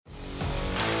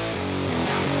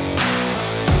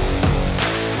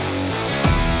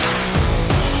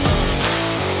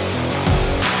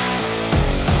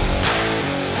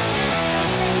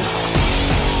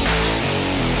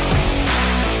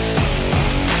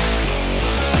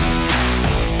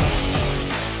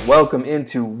welcome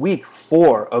into week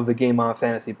 4 of the Game On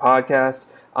Fantasy podcast.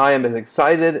 I am as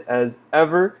excited as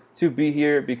ever to be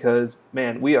here because,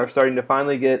 man, we are starting to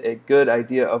finally get a good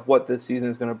idea of what this season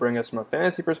is going to bring us from a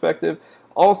fantasy perspective.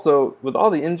 Also, with all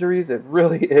the injuries, it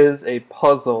really is a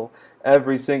puzzle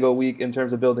every single week in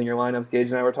terms of building your lineups. Gage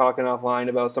and I were talking offline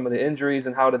about some of the injuries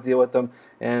and how to deal with them,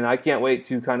 and I can't wait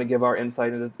to kind of give our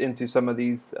insight into some of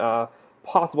these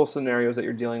possible scenarios that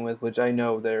you're dealing with, which I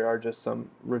know there are just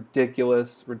some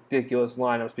ridiculous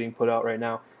lineups being put out right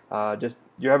now. Just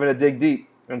you're having to dig deep,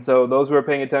 and so those who are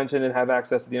paying attention and have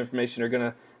access to the information are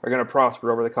gonna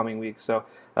prosper over the coming weeks. So,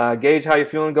 Gage, how you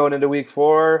feeling going into week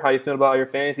 4? How you feeling about your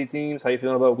fantasy teams? How you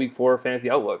feeling about week 4 fantasy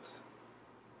outlooks?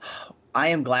 I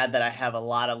am glad that I have a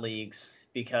lot of leagues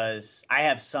because I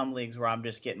have some leagues where I'm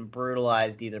just getting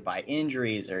brutalized either by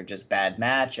injuries or just bad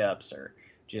matchups or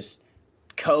just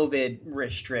COVID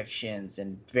restrictions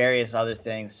and various other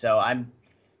things. So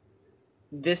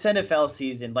this NFL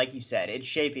season, like you said, it's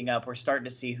shaping up. We're starting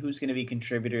to see who's going to be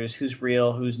contributors, who's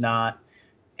real, who's not.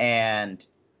 And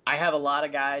I have a lot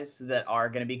of guys that are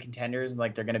going to be contenders,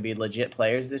 like they're going to be legit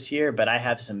players this year, but I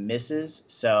have some misses.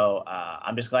 So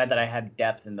I'm just glad that I have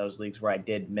depth in those leagues where I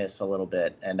did miss a little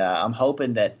bit. And I'm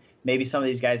hoping that maybe some of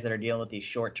these guys that are dealing with these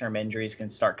short-term injuries can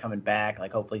start coming back.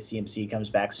 Like hopefully CMC comes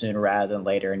back sooner rather than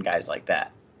later and guys like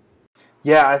that.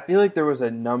 Yeah, I feel like there was a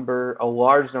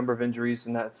large number of injuries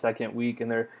in that second week,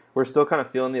 and we're still kind of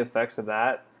feeling the effects of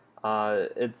that.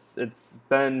 It's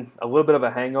been a little bit of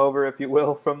a hangover, if you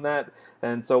will, from that.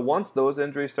 And so once those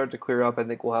injuries start to clear up, I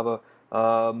think we'll have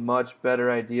a much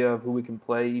better idea of who we can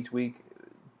play each week,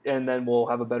 and then we'll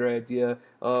have a better idea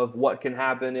of what can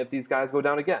happen if these guys go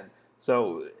down again.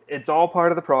 So it's all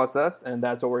part of the process, and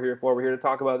that's what we're here for. We're here to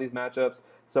talk about these matchups.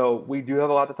 So we do have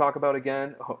a lot to talk about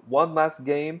again. One last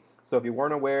game. So if you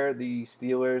weren't aware, the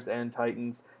Steelers and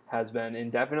Titans has been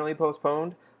indefinitely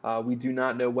postponed. We do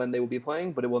not know when they will be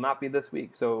playing, but it will not be this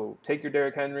week. So take your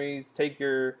Derrick Henrys, take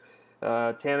your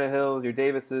Tannehills, your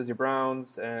Davises, your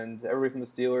Browns, and everybody from the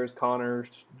Steelers, Connor,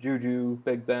 Juju,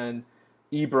 Big Ben,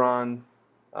 Ebron,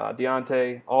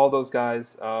 Deontay, all those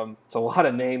guys. It's a lot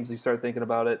of names. You start thinking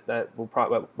about it that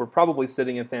we're probably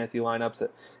sitting in fantasy lineups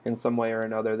in some way or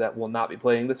another that will not be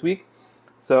playing this week.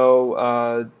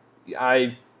 So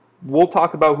we'll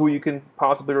talk about who you can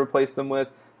possibly replace them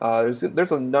with. There's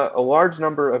a large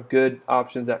number of good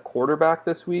options at quarterback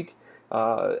this week,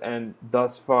 and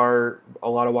thus far a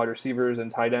lot of wide receivers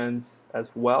and tight ends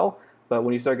as well. But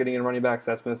when you start getting in running backs,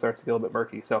 that's when it starts to get a little bit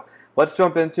murky. So let's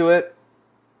jump into it,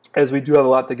 as we do have a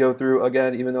lot to go through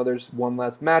again, even though there's one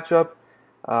less matchup.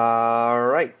 All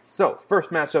right, so first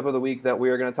matchup of the week that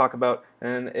we are going to talk about,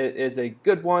 and it is a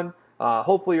good one.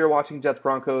 Hopefully you're watching Jets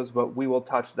Broncos, but we will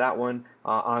touch that one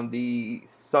on the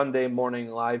Sunday morning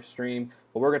live stream.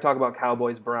 But we're going to talk about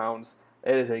Cowboys Browns.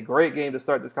 It is a great game to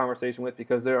start this conversation with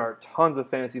because there are tons of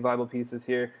fantasy viable pieces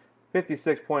here.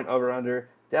 56-point over-under.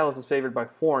 Dallas is favored by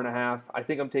 4.5. I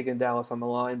think I'm taking Dallas on the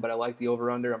line, but I like the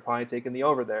over-under. I'm probably taking the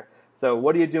over there. So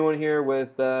what are you doing here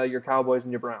with your Cowboys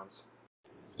and your Browns?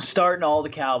 Starting all the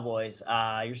Cowboys.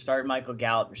 You're starting Michael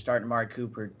Gallup. You're starting Amari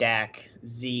Cooper, Dak,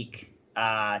 Zeke.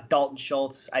 Dalton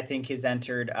Schultz, I think, has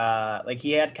entered.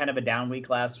 He had kind of a down week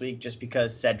last week just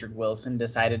because Cedric Wilson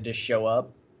decided to show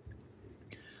up.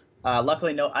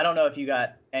 Luckily, I don't know if you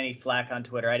got any flack on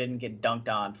Twitter. I didn't get dunked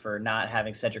on for not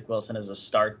having Cedric Wilson as a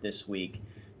start this week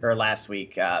or last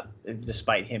week,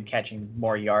 despite him catching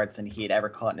more yards than he had ever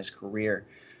caught in his career.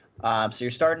 So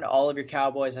you're starting all of your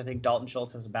Cowboys. I think Dalton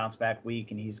Schultz has a bounce back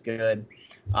week and he's good.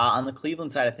 On the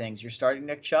Cleveland side of things, you're starting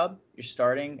Nick Chubb. You're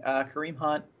starting Kareem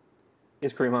Hunt.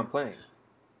 Is Kareem Hunt playing?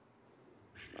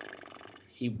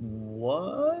 He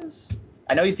was.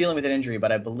 I know he's dealing with an injury,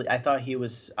 but I thought he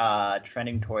was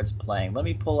trending towards playing. Let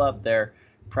me pull up their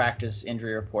practice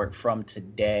injury report from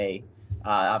today.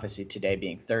 Obviously, today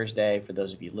being Thursday. For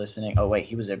those of you listening, oh wait,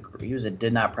 he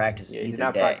did not practice either day. He did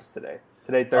not practice today.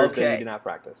 Today Thursday, okay. He did not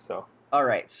practice. So all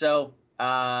right, so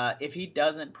if he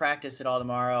doesn't practice at all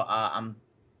tomorrow,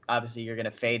 obviously you're gonna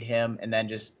fade him and then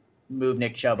just move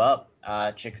Nick Chubb up.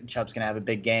 Chubb's going to have a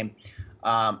big game.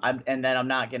 I'm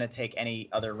not going to take any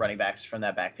other running backs from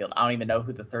that backfield. I don't even know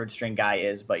who the third string guy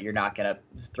is, but you're not going to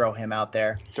throw him out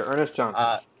there. To Ernest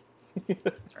Johnson.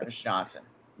 Ernest Johnson.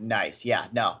 Nice. Yeah,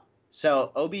 no.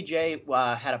 So OBJ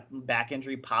had a back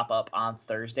injury pop up on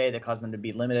Thursday that caused him to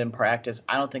be limited in practice.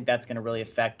 I don't think that's going to really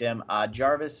affect him.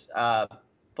 Jarvis,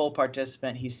 full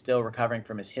participant. He's still recovering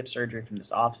from his hip surgery from this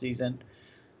offseason.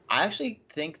 I actually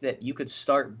think that you could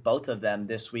start both of them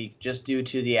this week just due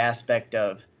to the aspect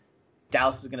of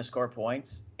Dallas is going to score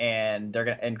points and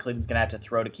Cleveland's going to have to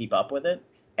throw to keep up with it.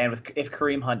 And if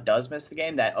Kareem Hunt does miss the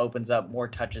game, that opens up more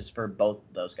touches for both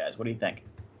of those guys. What do you think?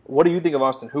 What do you think of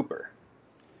Austin Hooper?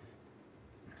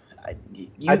 I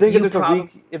think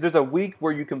if there's a week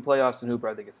where you can play Austin Hooper,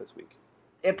 I think it's this week.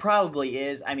 It probably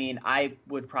is. I mean, I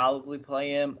would probably play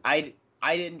him. I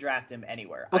didn't draft him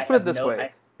anywhere. Let's put it this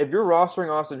way: if you're rostering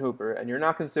Austin Hooper and you're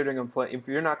not considering if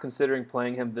you're not considering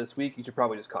playing him this week, you should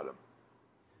probably just cut him.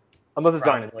 Unless it's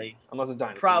dynasty.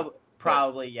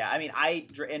 Probably, yeah. I mean,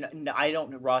 I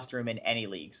don't roster him in any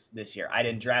leagues this year. I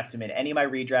didn't draft him in any of my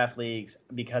redraft leagues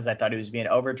because I thought he was being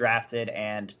overdrafted,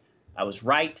 and I was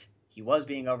right. He was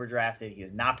being overdrafted. He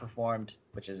has not performed,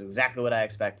 which is exactly what I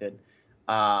expected.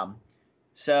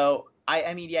 So,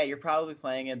 I mean, yeah, you're probably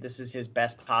playing him. This is his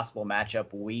best possible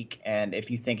matchup week, and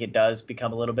if you think it does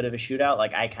become a little bit of a shootout,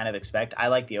 like I kind of expect, I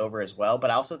like the over as well,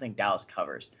 but I also think Dallas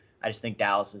covers. I just think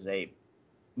Dallas is a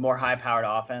more high-powered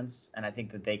offense, and I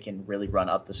think that they can really run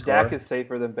up the score. Dak is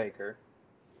safer than Baker.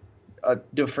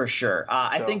 For sure.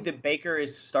 I think that Baker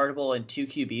is startable in 2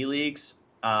 QB leagues.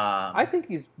 I think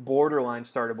he's borderline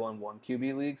startable in 1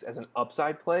 QB leagues as an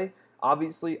upside play.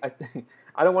 Obviously, I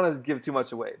don't want to give too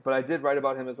much away, but I did write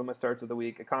about him as one of my starts of the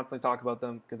week. I constantly talk about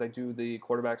them because I do the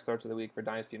quarterback starts of the week for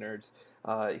Dynasty Nerds.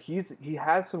 He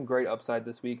has some great upside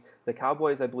this week. The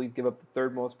Cowboys, I believe, give up the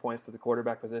 3rd most points to the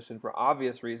quarterback position for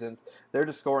obvious reasons. They're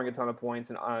just scoring a ton of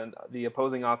points, and the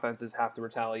opposing offenses have to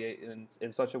retaliate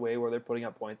in such a way where they're putting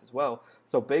up points as well.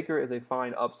 So Baker is a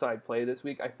fine upside play this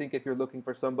week. I think if you're looking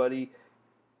for somebody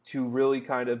to really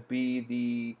kind of be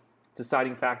the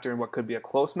deciding factor in what could be a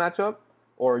close matchup,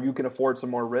 or you can afford some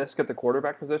more risk at the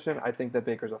quarterback position, I think that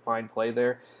Baker's a fine play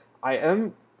there. I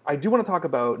do want to talk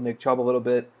about Nick Chubb a little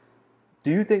bit.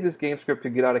 Do you think this game script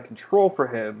could get out of control for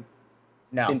him?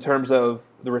 No. In terms of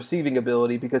the receiving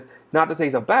ability? Because not to say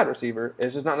he's a bad receiver,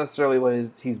 it's just not necessarily what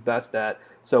he's best at.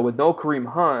 So with no Kareem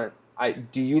Hunt,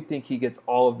 do you think he gets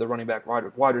all of the running back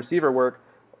wide receiver work,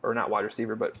 or not wide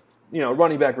receiver, but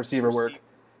running back receiver work?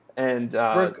 And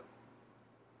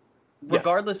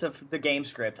regardless of the game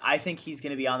script, I think he's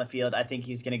going to be on the field. I think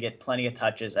he's going to get plenty of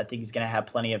touches. I think he's going to have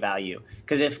plenty of value.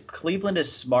 Because if Cleveland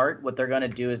is smart, what they're going to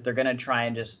do is they're going to try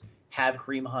and just have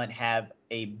Kareem Hunt have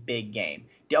a big game.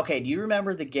 Okay, do you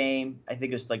remember the game? I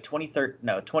think it was like 2013,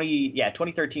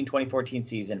 2014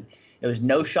 season. It was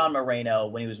Knowshon Moreno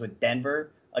when he was with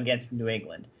Denver against New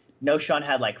England. Knowshon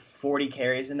had like 40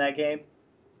 carries in that game.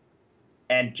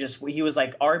 And he was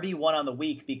like RB1 on the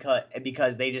week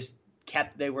because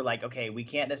they were like, okay, we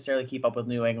can't necessarily keep up with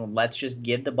New England. Let's just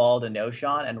give the ball to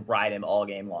Knowshon and ride him all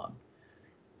game long.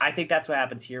 I think that's what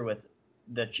happens here with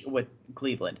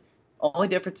Cleveland. Only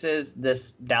difference is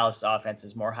this Dallas offense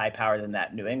is more high powered than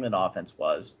that New England offense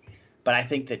was. But I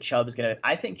think that Chubb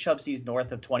sees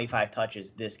north of 25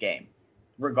 touches this game,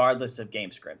 regardless of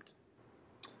game script.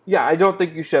 Yeah, I don't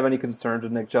think you should have any concerns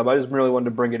with Nick Chubb. I just really wanted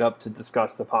to bring it up to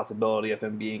discuss the possibility of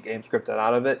him being game scripted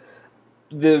out of it.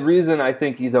 The reason I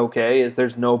think he's okay is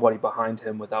there's nobody behind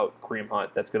him without Kareem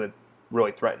Hunt that's going to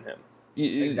really threaten him.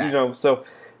 Exactly. So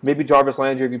maybe Jarvis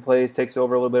Landry, if he plays, takes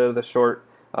over a little bit of the short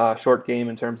game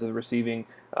in terms of the receiving.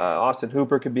 Austin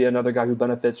Hooper could be another guy who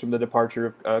benefits from the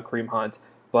departure of Kareem Hunt.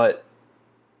 But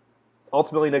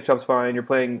ultimately, Nick Chubb's fine. You're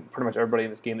playing pretty much everybody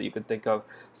in this game that you could think of.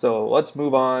 So let's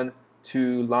move on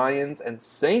to Lions and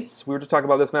Saints. We were just talking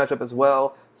about this matchup as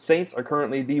well. Saints are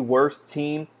currently the worst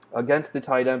team against the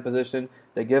tight end position.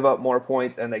 They give up more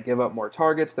points and they give up more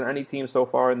targets than any team so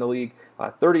far in the league.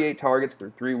 38 targets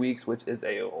through 3 weeks, which is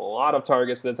a lot of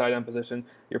targets to the tight end position.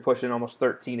 You're pushing almost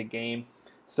 13 a game.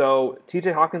 So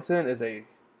TJ Hawkinson is a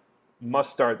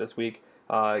must start this week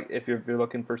if you're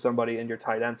looking for somebody in your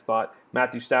tight end spot.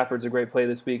 Matthew Stafford's a great play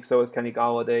this week. So is Kenny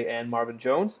Golladay and Marvin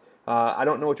Jones. I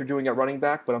don't know what you're doing at running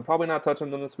back, but I'm probably not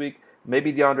touching them this week.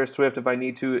 Maybe DeAndre Swift if I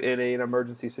need to in an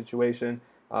emergency situation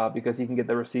because he can get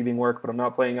the receiving work. But I'm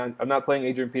not playing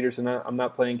Adrian Peterson. I'm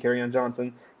not playing Kerryon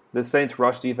Johnson. The Saints'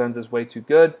 rush defense is way too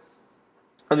good.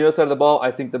 On the other side of the ball,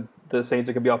 I think the Saints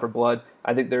are going to be out for blood.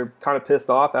 I think they're kind of pissed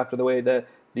off after the way that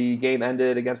the game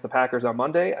ended against the Packers on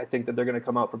Monday. I think that they're going to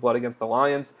come out for blood against the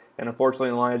Lions, and unfortunately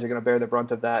the Lions are going to bear the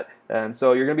brunt of that. And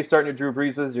so you're going to be starting your Drew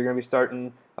Breeses. You're going to be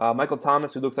starting Michael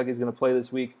Thomas, who looks like he's going to play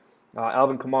this week.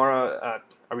 Alvin Kamara, are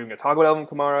we even going to talk about Alvin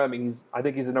Kamara? I mean, I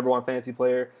think he's the number one fantasy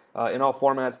player in all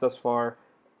formats thus far.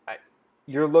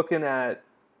 You're looking at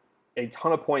a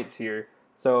ton of points here.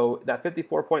 So that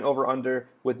 54-point over-under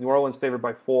with New Orleans favored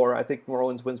by 4. I think New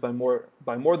Orleans wins by more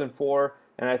than 4,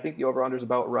 and I think the over-under is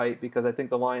about right because I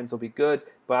think the Lions will be good,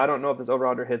 but I don't know if this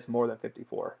over-under hits more than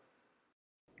 54.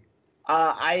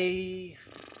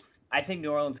 I think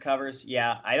New Orleans covers.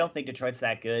 Yeah, I don't think Detroit's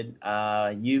that good.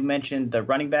 You mentioned the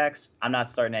running backs. I'm not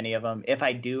starting any of them. If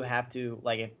I do have to,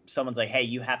 like, if someone's like, "Hey,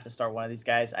 you have to start one of these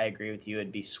guys," I agree with you.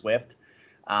 It'd be Swift,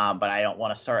 but I don't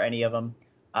want to start any of them.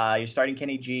 You're starting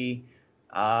Kenny G.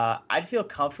 I'd feel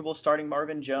comfortable starting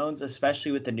Marvin Jones,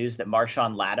 especially with the news that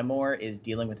Marshawn Lattimore is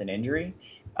dealing with an injury.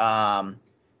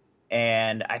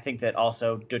 And I think that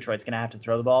also Detroit's going to have to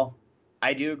throw the ball.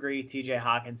 I do agree. TJ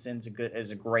Hawkinson's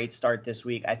is a great start this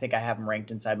week. I think I have him ranked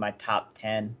inside my top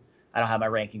 10. I don't have my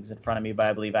rankings in front of me, but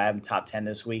I believe I have him top 10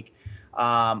 this week.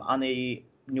 On the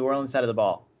New Orleans side of the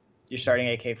ball, you're starting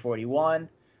AK-41.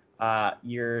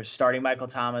 You're starting Michael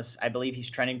Thomas. I believe he's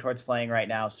trending towards playing right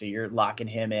now, so you're locking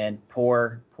him in.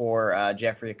 Poor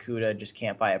Jeffrey Okudah just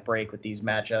can't buy a break with these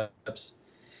matchups.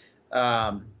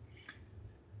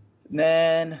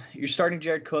 Then you're starting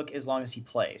Jared Cook as long as he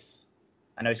plays.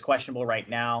 I know he's questionable right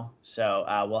now, so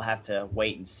we'll have to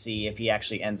wait and see if he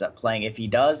actually ends up playing. If he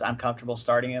does, I'm comfortable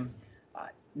starting him.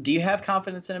 Do you have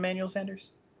confidence in Emmanuel Sanders?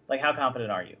 Like, how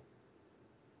confident are you?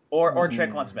 Or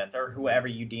Tre'Quan Smith, or whoever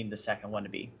you deem the second one to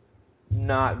be?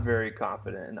 Not very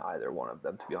confident in either one of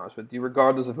them, to be honest with you.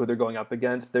 Regardless of who they're going up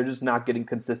against, they're just not getting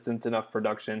consistent enough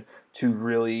production to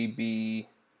really be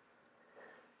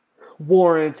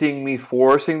warranting me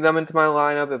forcing them into my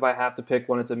lineup. If I have to pick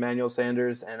one, it's Emmanuel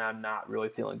Sanders, and I'm not really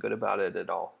feeling good about it at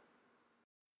all.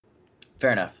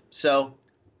 Fair enough. So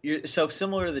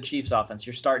similar to the Chiefs offense,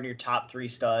 you're starting your top 3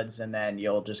 studs, and then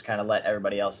you'll just kind of let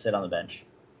everybody else sit on the bench.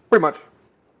 Pretty much.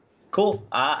 Cool.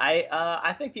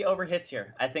 I think the over hits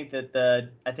here. I think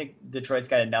Detroit's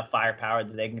got enough firepower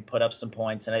that they can put up some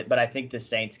points, but I think the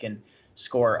Saints can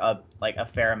score a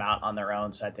fair amount on their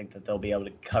own, so I think that they'll be able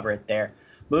to cover it there.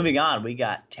 Moving on, we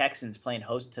got Texans playing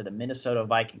host to the Minnesota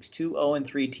Vikings. 2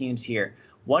 0-3 teams here.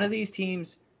 One of these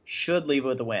teams should leave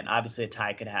with a win. Obviously, a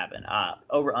tie could happen.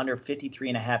 Over under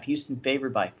 53.5. Houston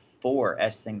favored by 4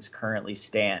 as things currently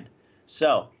stand.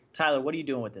 So, Tyler, what are you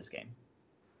doing with this game?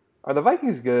 Are the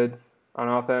Vikings good on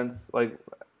offense? Like,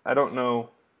 I don't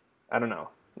know.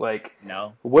 Like,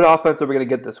 no. What offense are we going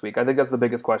to get this week? I think that's the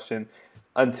biggest question.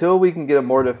 Until we can get a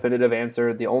more definitive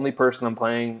answer, the only person I'm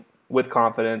playing with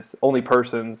confidence, only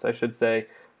persons, I should say,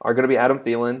 are going to be Adam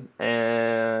Thielen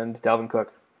and Dalvin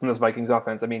Cook from this Vikings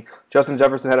offense. I mean, Justin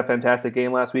Jefferson had a fantastic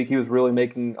game last week. He was really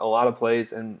making a lot of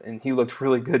plays, and he looked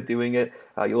really good doing it.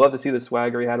 You love to see the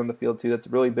swagger he had on the field, too. That's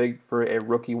really big for a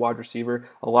rookie wide receiver.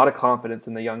 A lot of confidence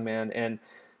in the young man, and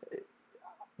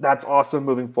that's awesome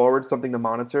moving forward, something to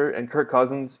monitor. And Kirk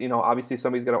Cousins, obviously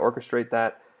somebody's got to orchestrate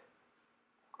that.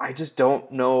 I just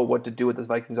don't know what to do with this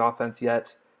Vikings offense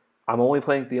yet. I'm only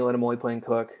playing Thielen. I'm only playing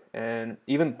Cook. And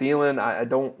even Thielen, I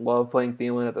don't love playing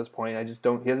Thielen at this point. I just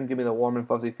don't. He doesn't give me the warm and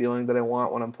fuzzy feeling that I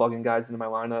want when I'm plugging guys into my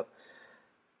lineup.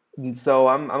 And so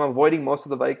I'm avoiding most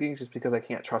of the Vikings just because I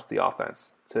can't trust the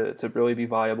offense to really be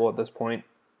viable at this point.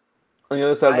 On the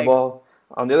other side of the ball,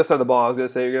 I was going to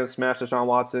say you're going to smash Deshaun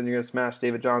Watson. You're going to smash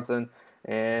David Johnson.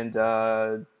 And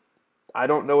I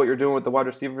don't know what you're doing with the wide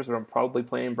receivers, but I'm probably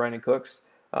playing Brandon Cooks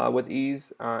with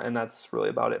ease. And that's really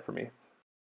about it for me.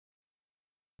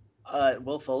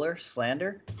 Will Fuller,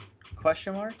 slander?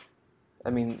 Question mark? I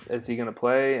mean, is he going to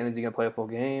play, and is he going to play a full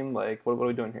game? Like, what are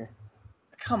we doing here?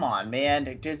 Come on,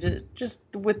 man. Just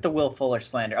with the Will Fuller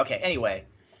slander. Okay, anyway.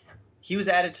 He was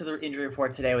added to the injury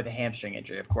report today with a hamstring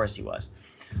injury. Of course he was.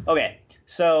 Okay,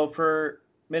 so for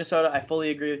Minnesota, I fully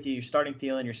agree with you. You're starting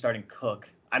Thielen, you're starting Cook.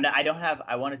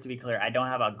 I want it to be clear, I don't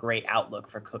have a great outlook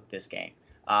for Cook this game.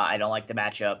 I don't like the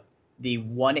matchup. The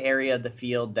one area of the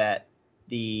field that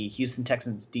the Houston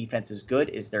Texans defense is good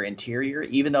is their interior.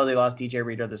 Even though they lost DJ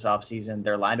Reader this offseason,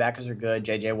 their linebackers are good.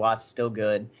 J.J. Watt's still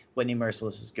good. Whitney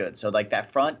Merciless is good. So, like, that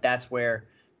front, that's where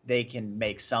they can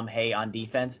make some hay on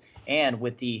defense. And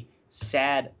with the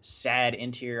sad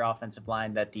interior offensive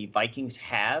line that the Vikings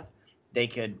have, they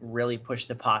could really push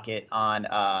the pocket on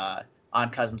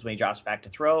Cousins when he drops back to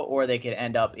throw, or they could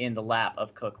end up in the lap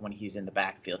of Cook when he's in the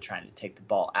backfield trying to take the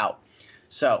ball out.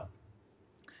 So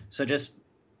just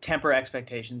temper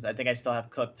expectations. I think I still have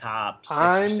Cook top 6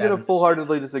 I'm going to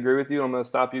full-heartedly disagree with you. I'm going to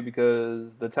stop you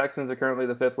because the Texans are currently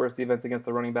the 5th worst defense against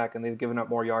the running back, and they've given up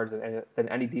more yards than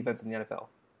any defense in the NFL.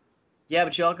 Yeah,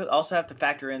 but you also have to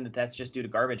factor in that that's just due to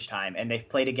garbage time, and they've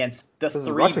played against the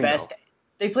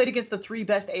They played against the 3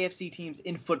 best AFC teams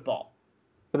in football.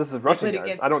 But this is rushing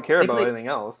yards. I don't care about anything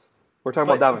else. We're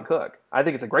talking about Dalvin Cook. I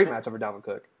think it's a great matchup for Dalvin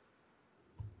Cook.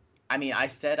 I mean, I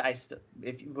said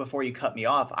before you cut me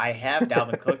off, I have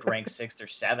Dalvin Cook ranked 6th or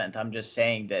 7th. I'm just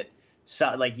saying that,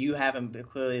 you have him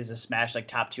clearly as a smash,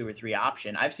 top 2 or 3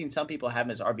 option. I've seen some people have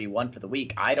him as RB1 for the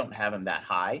week. I don't have him that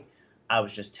high. I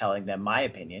was just telling them my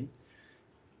opinion.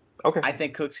 Okay. I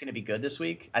think Cook's going to be good this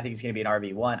week. I think he's going to be an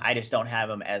RB1. I just don't have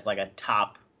him as like a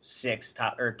top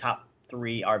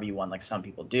 3 RB1 like some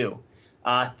people do.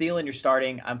 Thielen, you're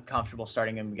starting. I'm comfortable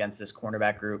starting him against this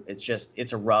cornerback group.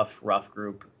 It's a rough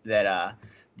group that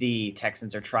the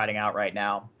Texans are trotting out right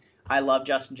now. I love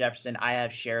Justin Jefferson. I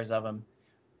have shares of him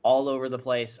all over the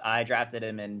place. I drafted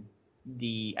him in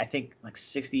I think like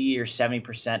 60 or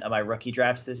 70% of my rookie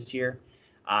drafts this year.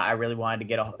 I really wanted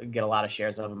to get a lot of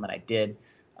shares of him, and I did.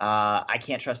 I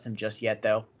can't trust him just yet,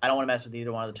 though. I don't want to mess with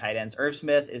either one of the tight ends. Irv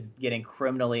Smith is getting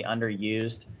criminally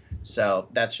underused, so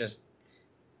that's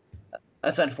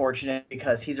unfortunate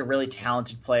because he's a really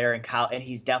talented player, and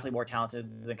he's definitely more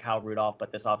talented than Kyle Rudolph.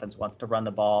 But this offense wants to run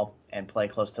the ball and play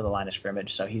close to the line of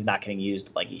scrimmage, so he's not getting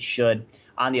used like he should.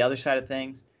 On the other side of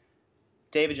things,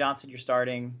 David Johnson, you're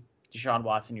starting. Deshaun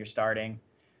Watson, you're starting.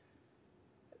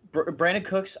 Brandon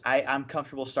Cooks, I'm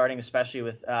comfortable starting, especially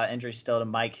with injuries still to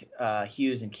Mike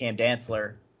Hughes and Cam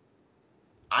Dantzler.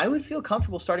 I would feel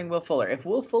comfortable starting Will Fuller. If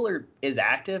Will Fuller is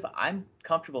active, I'm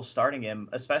comfortable starting him,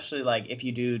 especially like if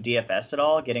you do DFS at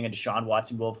all, getting a Deshaun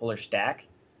Watson, Will Fuller stack.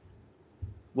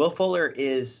 Will Fuller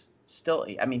is still,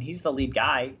 I mean, he's the lead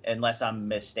guy, unless I'm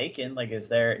mistaken. Like,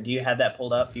 do you have that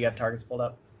pulled up? Do you have targets pulled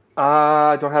up?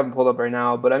 I don't have him pulled up right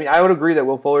now, but I mean, I would agree that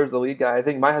Will Fuller is the lead guy. I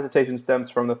think my hesitation stems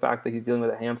from the fact that he's dealing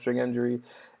with a hamstring injury,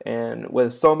 and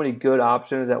with so many good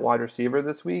options at wide receiver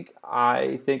this week,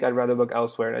 I think I'd rather look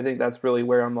elsewhere. And I think that's really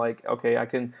where I'm like, okay, I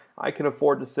can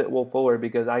afford to sit Will Fuller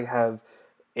because I have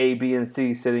A, B, and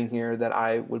C sitting here that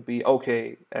I would be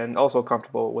okay and also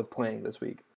comfortable with playing this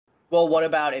week. Well, what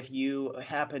about if you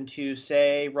happen to,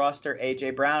 say, roster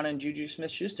A.J. Brown and Juju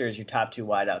Smith-Schuster as your top 2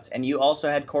 wideouts, and you also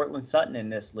had Cortland Sutton in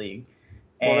this league?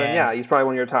 Well, then, yeah, he's probably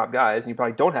one of your top guys, and you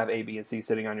probably don't have A, B, and C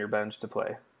sitting on your bench to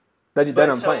play. Then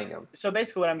I'm playing him. So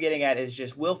basically what I'm getting at is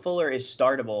just Will Fuller is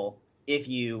startable if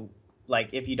you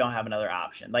don't have another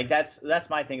option. Like, that's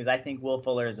my thing, is I think Will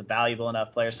Fuller is a valuable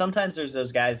enough player. Sometimes there's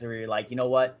those guys where you're like, you know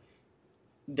what?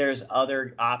 There's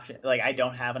other option. Like, I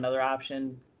don't have another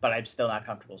option, but I'm still not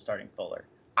comfortable starting Fuller.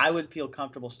 I would feel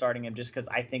comfortable starting him just because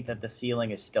I think that the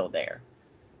ceiling is still there.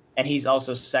 And he's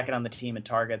also second on the team in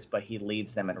targets, but he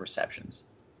leads them in receptions.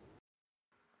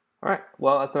 All right.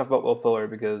 Well, that's enough about Will Fuller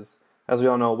because, as we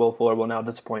all know, Will Fuller will now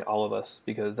disappoint all of us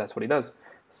because that's what he does.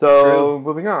 So, True.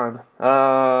 Moving on.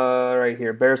 Right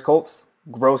here. Bears-Colts.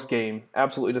 Gross game.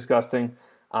 Absolutely disgusting.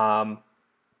 I'm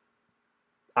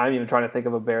even trying to think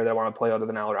of a Bear that I want to play other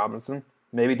than Allen Robinson.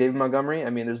 Maybe David Montgomery. I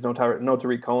mean, there's no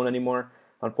Tariq Cohen anymore.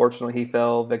 Unfortunately, he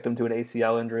fell victim to an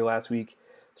ACL injury last week.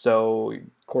 So,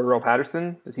 Cordarrelle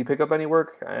Patterson, does he pick up any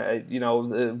work?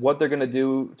 What they're going to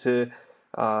do to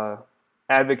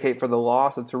advocate for the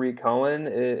loss of Tariq Cohen,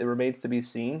 it remains to be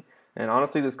seen. And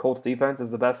honestly, this Colts defense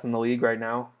is the best in the league right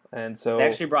now. And so they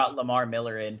actually brought Lamar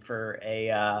Miller in for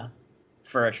a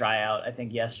tryout, I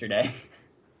think, yesterday.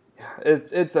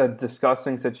 It's a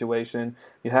disgusting situation.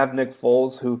 You have Nick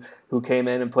Foles who came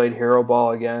in and played hero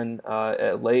ball again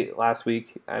late last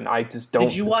week, and I just don't.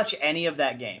 Did you watch any of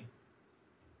that game?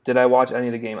 Did I watch any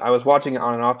of the game? I was watching it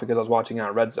on and off because I was watching it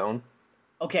on Red Zone.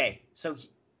 Okay, so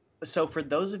for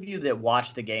those of you that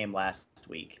watched the game last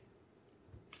week,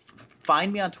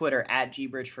 find me on Twitter at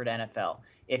GBridgefordNFL.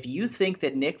 If you think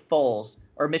that Nick Foles,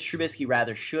 or Mitch Trubisky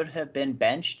rather, should have been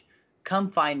benched,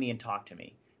 come find me and talk to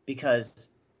me because.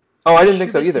 Oh, I didn't think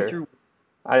so either.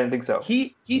 I didn't think so.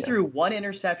 He threw one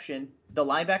interception. The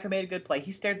linebacker made a good play.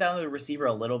 He stared down the receiver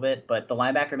a little bit, but the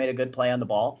linebacker made a good play on the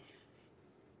ball.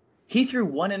 He threw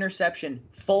one interception.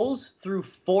 Foles threw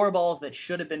 4 balls that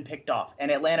should have been picked off, and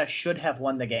Atlanta should have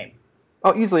won the game.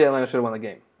 Oh, easily Atlanta should have won the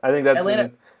game. I think that's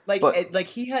Atlanta.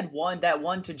 He had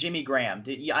one to Jimmy Graham.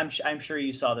 I'm sure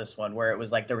you saw this one where it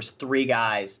was like there was 3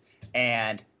 guys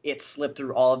and it slipped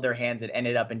through all of their hands and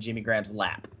ended up in Jimmy Graham's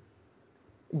lap.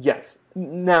 Yes.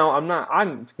 Now, I'm not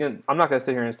going to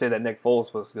sit here and say that Nick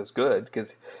Foles was good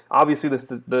because obviously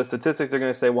the statistics are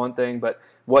going to say one thing, but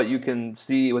what you can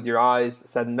see with your eyes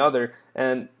said another.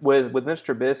 And with Mitch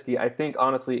Trubisky, I think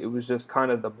honestly it was just kind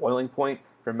of the boiling point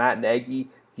for Matt Nagy.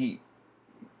 The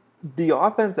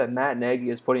offense that Matt Nagy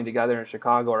is putting together in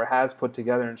Chicago or has put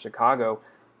together in Chicago,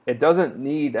 it doesn't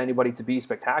need anybody to be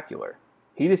spectacular.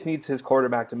 He just needs his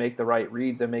quarterback to make the right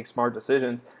reads and make smart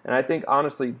decisions. And I think,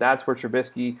 honestly, that's where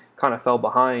Trubisky kind of fell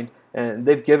behind. And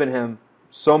they've given him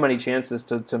so many chances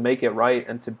to make it right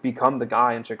and to become the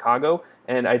guy in Chicago.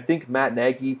 And I think Matt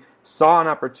Nagy saw an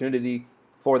opportunity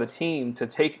for the team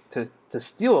to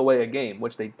steal away a game,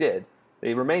 which they did.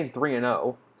 They remained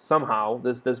 3-0. Somehow,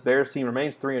 this Bears team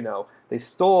remains 3-0. They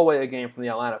stole away a game from the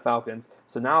Atlanta Falcons.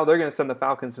 So now they're going to send the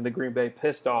Falcons into Green Bay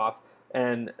pissed off.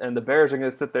 and the Bears are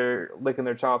going to sit there licking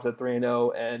their chops at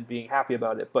 3-0 and being happy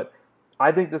about it. But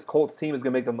I think this Colts team is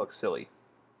going to make them look silly.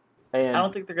 And I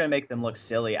don't think they're going to make them look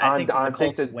silly. I think the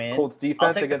Colts win. Colts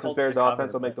defense against the Bears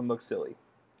offense will make them look silly.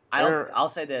 I'll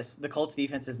say this: the Colts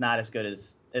defense is not as good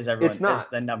as everyone. It's not. As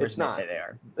the numbers may say they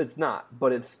are. It's not,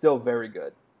 but it's still very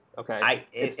good. Okay.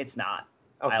 It's not.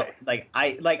 Okay.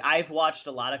 I've watched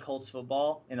a lot of Colts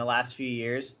football in the last few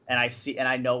years, and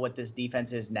I know what this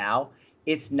defense is now.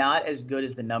 It's not as good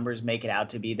as the numbers make it out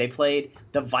to be. They played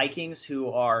the Vikings, who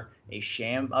are a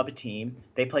sham of a team.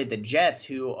 They played the Jets,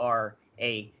 who are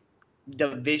a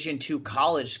Division II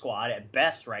college squad at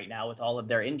best right now with all of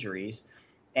their injuries.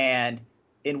 And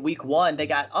in week 1, they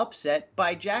got upset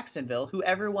by Jacksonville, who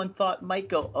everyone thought might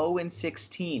go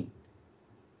 0-16.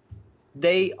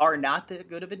 They are not that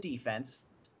good of a defense.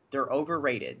 They're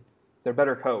overrated. They're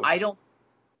better coached.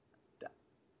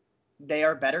 They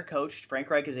are better coached. Frank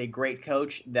Reich is a great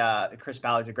coach. Chris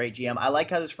Ballard's a great GM. I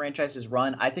like how this franchise is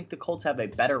run. I think the Colts have a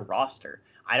better roster.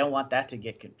 I don't want that to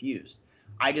get confused.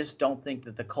 I just don't think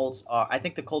that the Colts are. I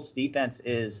think the Colts defense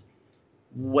is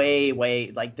way,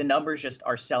 like the numbers just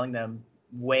are selling them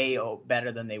way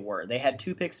better than they were. They had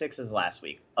 2 pick sixes last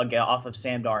week again off of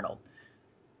Sam Darnold.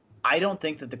 I don't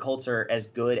think that the Colts are as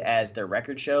good as their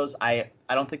record shows. I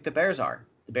don't think the Bears are.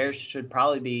 The Bears should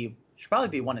probably be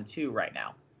 1-2 right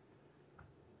now.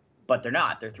 But they're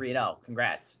not. They're 3-0.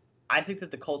 Congrats. I think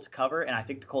that the Colts cover, and I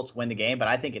think the Colts win the game, but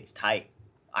I think it's tight.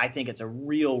 I think it's a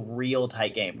real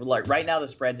tight game. Like right now the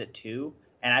spread's at 2,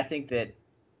 and I think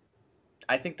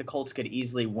the Colts could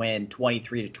easily win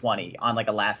 23-20 on like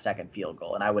a last-second field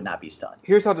goal, and I would not be stunned.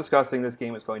 Here's how disgusting this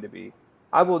game is going to be.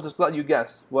 I will just let you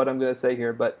guess what I'm going to say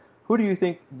here, but who do you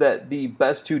think that the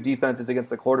best 2 defenses against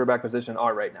the quarterback position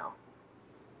are right now?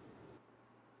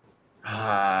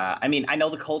 I mean, I know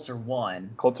the Colts are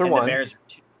 1. Colts are 1. The Bears are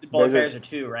 2. Both Bears are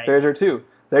 2, right? Bears are 2.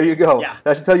 There you go. Yeah.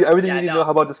 That should tell you everything you need to know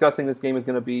how about disgusting this game is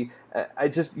going to be.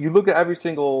 You look at every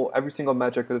single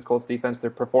metric for this Colts defense.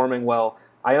 They're performing well.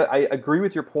 I agree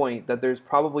with your point that there's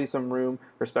probably some room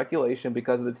for speculation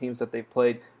because of the teams that they've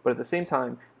played. But at the same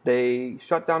time, they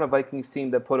shut down a Vikings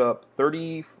team that put up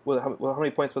 30. How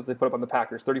many points was they put up on the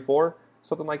Packers? 34,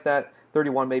 something like that.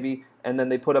 31 maybe. And then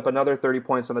they put up another 30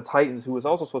 points on the Titans, who was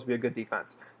also supposed to be a good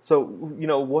defense. So you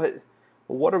know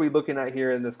what are we looking at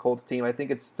here in this Colts team? I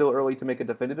think it's still early to make a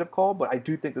definitive call, but I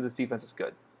do think that this defense is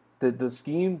good. The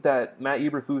scheme that Matt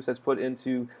Eberflus has put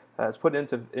into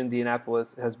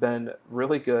Indianapolis has been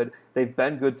really good. They've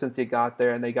been good since he got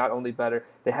there, and they got only better.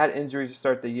 They had injuries to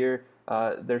start the year.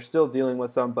 They're still dealing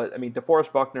with some, but I mean,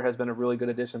 DeForest Buckner has been a really good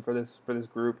addition for this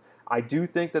group. I do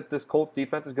think that this Colts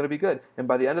defense is going to be good, and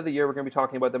by the end of the year, we're going to be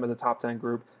talking about them as a top 10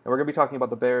 group, and we're going to be talking about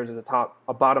the Bears as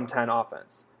a bottom 10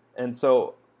 offense. And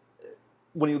so,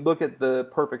 when you look at the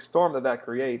perfect storm that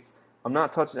creates, I'm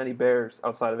not touching any Bears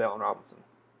outside of Allen Robinson.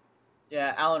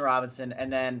 Yeah, Allen Robinson,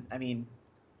 and then I mean,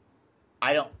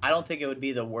 I don't think it would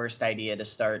be the worst idea to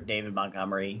start David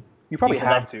Montgomery. You probably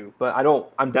have to, but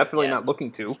I'm definitely not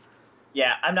looking to.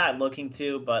 Yeah, I'm not looking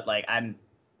to, but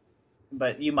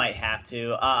but you might have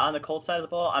to. On the Colts side of the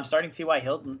ball, I'm starting T.Y.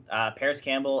 Hilton, Paris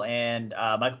Campbell, and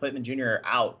Michael Pittman Jr. are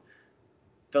out.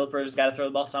 Philip Rivers got to throw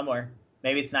the ball somewhere.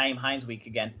 Maybe it's Nyheim Hines week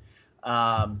again.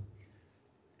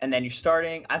 And then I'm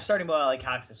starting Mo Alley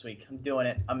Cox this week. I'm doing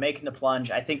it. I'm making the plunge.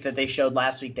 I think that they showed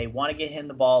last week they want to get him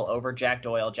the ball over Jack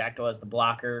Doyle. Jack Doyle is the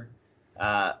blocker.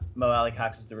 Mo Alley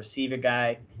Cox is the receiver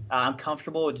guy. I'm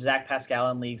comfortable with Zach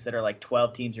Pascal in leagues that are like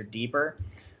 12 teams or deeper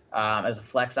as a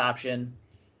flex option.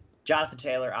 Jonathan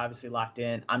Taylor, obviously locked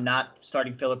in. I'm not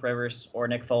starting Phillip Rivers or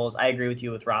Nick Foles. I agree with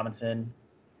you with Robinson.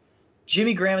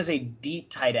 Jimmy Graham is a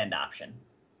deep tight end option.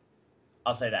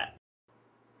 I'll say that.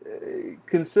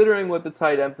 Considering what the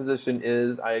tight end position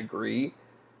is, I agree.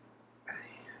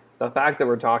 The fact that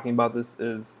we're talking about this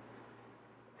is,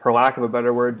 for lack of a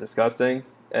better word, disgusting.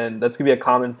 And that's going to be a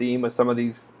common theme with some of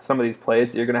these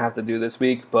plays that you're going to have to do this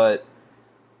week. But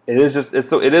it is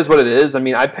what it is. I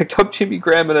mean, I picked up Jimmy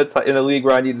Graham in a league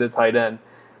where I needed a tight end.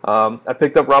 I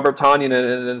picked up Robert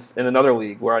Tonyan in another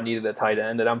league where I needed a tight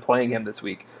end, and I'm playing him this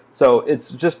week. So it's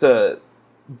just the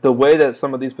way that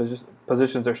some of these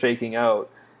positions are shaking out.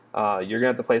 You're going to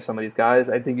have to play some of these guys.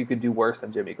 I think you could do worse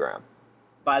than Jimmy Graham.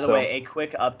 By the way, a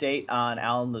quick update on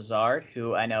Allen Lazard,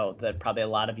 who I know that probably a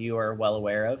lot of you are well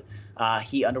aware of.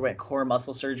 He underwent core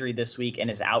muscle surgery this week and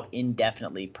is out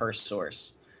indefinitely per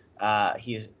source. That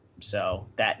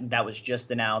was just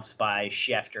announced by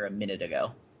Schefter a minute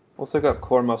ago. Let's look up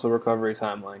core muscle recovery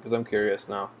timeline because I'm curious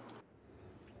now.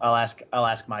 I'll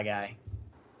ask my guy.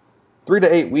 3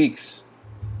 to 8 weeks,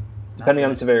 depending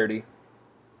on the severity.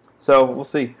 So we'll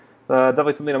see.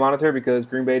 Definitely something to monitor because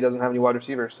Green Bay doesn't have any wide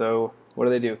receivers, so What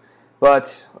do they do?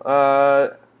 But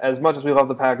as much as we love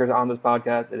the Packers on this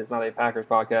podcast, it is not a Packers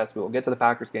podcast. We will get to the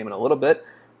Packers game in a little bit.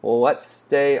 Well, let's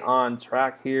stay on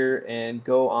track here and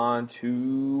go on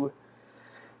to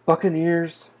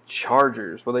Buccaneers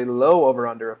Chargers with a low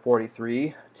over-under of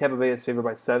 43. Tampa Bay is favored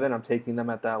by 7. I'm taking them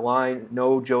at that line.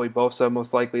 No Joey Bosa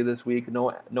most likely this week.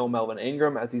 No Melvin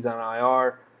Ingram as he's on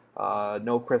IR.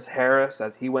 No Chris Harris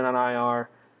as he went on IR.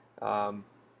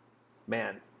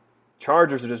 Man,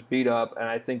 Chargers are just beat up, and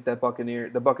I think that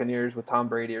the Buccaneers with Tom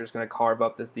Brady are just going to carve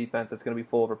up this defense that's going to be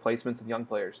full of replacements and young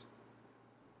players.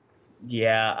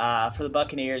 Yeah, for the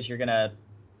Buccaneers, it's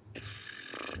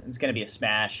going to be a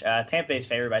smash. Tampa Bay's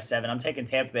favored by 7. I'm taking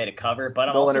Tampa Bay to cover, but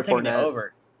I'm also taking it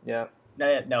over. Yeah.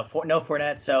 No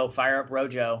Fournette. So fire up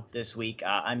Rojo this week.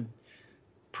 I'm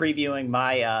previewing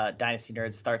my Dynasty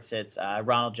Nerds start sits.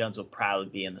 Ronald Jones will probably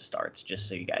be in the starts, just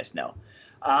so you guys know.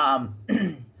 I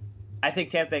think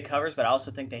Tampa Bay covers, but I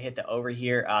also think they hit the over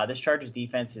here. This Chargers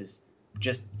defense is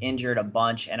just injured a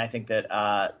bunch, and I think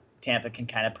that Tampa can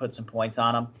kind of put some points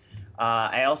on them.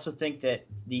 I also think that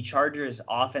the Chargers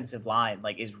offensive line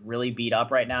is really beat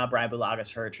up right now. Brian Bulaga's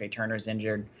hurt. Trey Turner's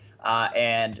injured.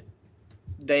 And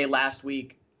last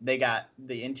week, they got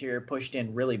the interior pushed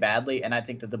in really badly. And I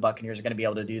think that the Buccaneers are going to be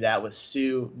able to do that with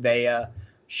Sue, Vea,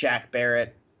 Shaq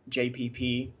Barrett,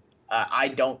 JPP. I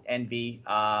don't envy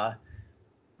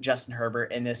Justin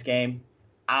Herbert in this game.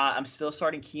 I'm still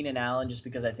starting Keenan Allen just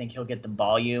because I think he'll get the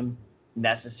volume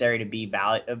necessary to be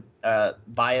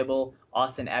viable.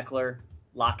 Austin Eckler,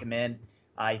 lock him in.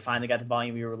 He finally got the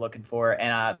volume we were looking for.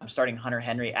 And I'm starting Hunter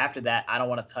Henry. After that, I don't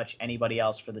want to touch anybody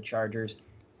else for the Chargers.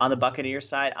 On the Buccaneers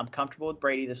side, I'm comfortable with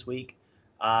Brady this week.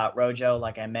 Rojo,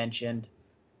 like I mentioned.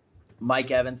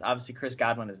 Mike Evans. Obviously, Chris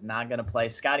Godwin is not going to play.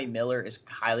 Scotty Miller is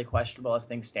highly questionable as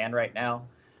things stand right now.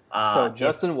 So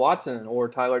Justin Watson or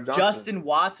Tyler Johnson. Justin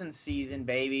Watson season,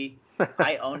 baby.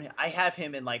 I have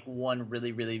him in one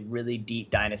really, really, really deep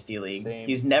dynasty league. Same.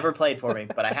 He's never played for me,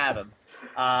 but I have him.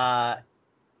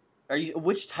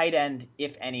 Which tight end,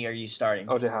 if any, are you starting?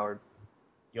 OJ Howard.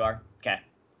 You are? Okay.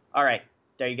 All right.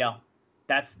 There you go.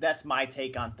 That's my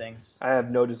take on things. I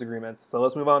have no disagreements. So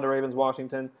let's move on to Ravens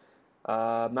Washington.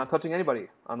 I'm not touching anybody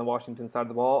on the Washington side of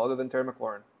the ball other than Terry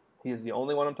McLaurin. He is the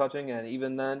only one I'm touching, and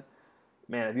even then,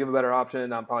 man, if you have a better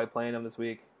option, I'm probably playing him this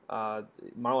week.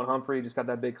 Marlon Humphrey just got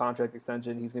that big contract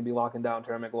extension. He's going to be locking down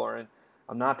Terry McLaurin.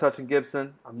 I'm not touching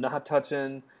Gibson. I'm not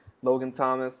touching Logan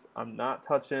Thomas. I'm not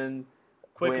touching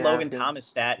Quick Dwayne Logan Haskins. Thomas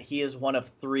stat. He is one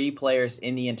of 3 players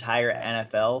in the entire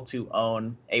NFL to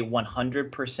own a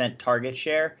 100% target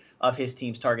share of his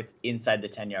team's targets inside the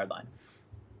 10-yard line.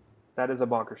 That is a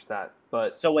bonker stat.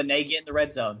 But So when they get in the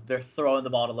red zone, they're throwing the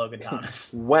ball to Logan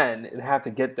Thomas. when it have to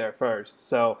get there first.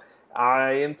 So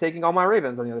I am taking all my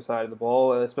Ravens on the other side of the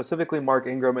ball, specifically Mark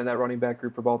Ingram in that running back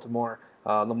group for Baltimore,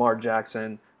 Lamar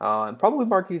Jackson, and probably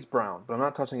Marquise Brown. But I'm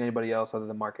not touching anybody else other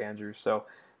than Mark Andrews. So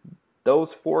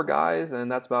those 4 guys, and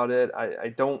that's about it. I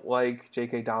don't like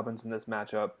J.K. Dobbins in this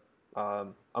matchup.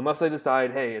 Unless they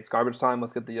decide, hey, it's garbage time,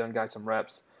 let's get the young guy some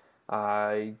reps.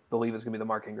 I believe it's going to be the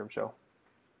Mark Ingram show.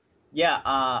 Yeah,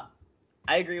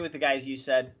 I agree with the guys you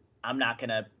said. I'm not going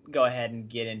to go ahead and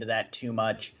get into that too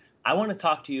much. I want to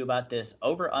talk to you about this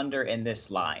over-under in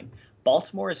this line.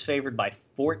 Baltimore is favored by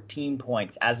 14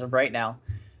 points as of right now,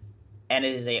 and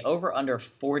it is a over-under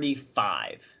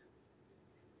 45.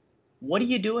 What are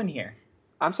you doing here?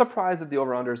 I'm surprised that the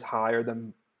over-under is higher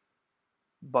than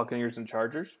Buccaneers and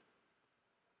Chargers.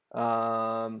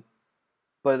 But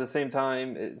at the same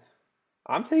time,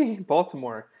 I'm taking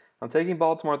Baltimore. I'm taking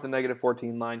Baltimore at the negative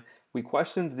 14 line. We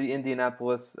questioned the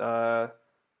Indianapolis.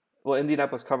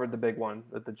 Indianapolis covered the big one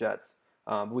with the Jets.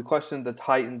 We questioned the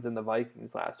Titans and the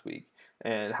Vikings last week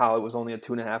and how it was only a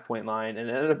 2.5-point line, and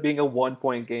it ended up being a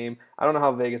 1-point game. I don't know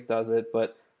how Vegas does it,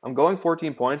 but I'm going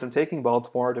 14 points. I'm taking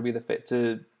Baltimore to be the fit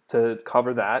to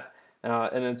cover that.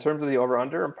 And in terms of the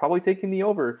over/under, I'm probably taking the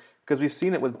over because we've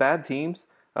seen it with bad teams.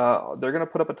 They're going to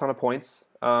put up a ton of points.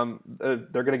 They're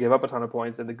going to give up a ton of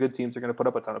points, and the good teams are going to put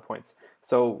up a ton of points.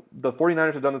 So the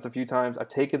 49ers have done this a few times. I've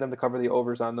taken them to cover the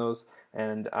overs on those,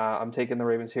 and I'm taking the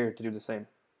Ravens here to do the same.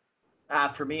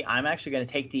 For me, I'm actually going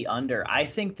to take the under. I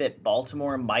think that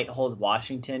Baltimore might hold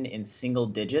Washington in single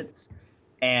digits,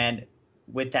 and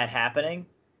with that happening,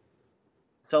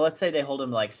 so let's say they hold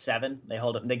them to 7.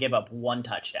 They give up 1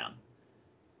 touchdown.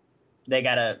 They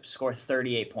got to score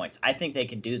 38 points. I think they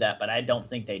can do that, but I don't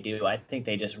think they do. I think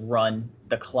they just run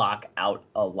the clock out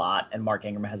a lot, and Mark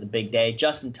Ingram has a big day.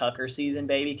 Justin Tucker season,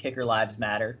 baby. Kicker lives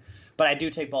matter. But I do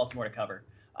take Baltimore to cover.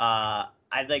 I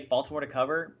like Baltimore to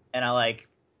cover, and I like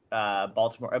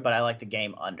Baltimore, but I like the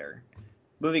game under.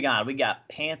 Moving on, we got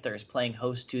Panthers playing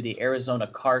host to the Arizona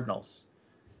Cardinals.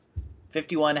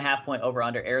 51.5-point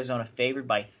over-under. Arizona favored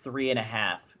by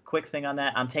 3.5. Quick thing on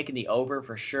that, I'm taking the over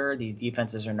for sure. These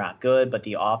defenses are not good, but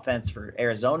the offense for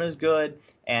Arizona is good,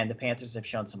 and the Panthers have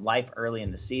shown some life early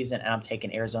in the season, and I'm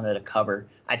taking Arizona to cover.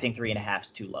 I think 3.5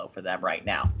 is too low for them right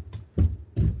now.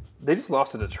 They just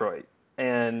lost to Detroit,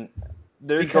 and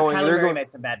Kyler Murray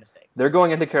made some bad mistakes. They're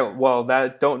going into Carolina. Well,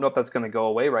 don't know if that's going to go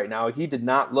away right now. He did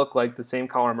not look like the same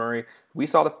Kyler Murray we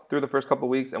saw through the first couple of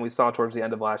weeks, and we saw towards the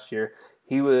end of last year.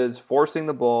 He was forcing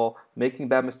the ball, making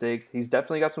bad mistakes. He's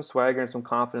definitely got some swagger and some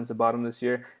confidence about him this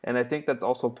year, and I think that's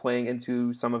also playing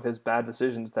into some of his bad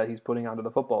decisions that he's putting onto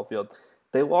the football field.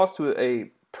 They lost to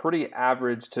a pretty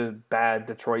average to bad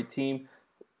Detroit team.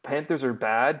 Panthers are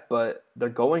bad, but they're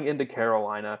going into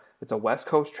Carolina. It's a West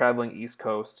Coast traveling East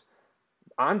Coast.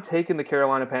 I'm taking the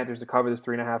Carolina Panthers to cover this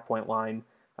 3.5-point line.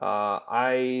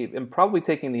 I am probably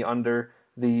taking the under.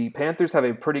 The Panthers have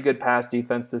a pretty good pass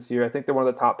defense this year. I think they're one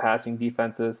of the top passing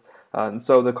defenses. And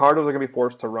so the Cardinals are going to be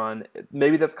forced to run.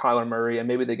 Maybe that's Kyler Murray, and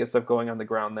maybe they get stuff going on the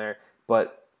ground there.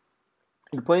 But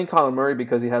you're playing Kyler Murray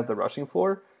because he has the rushing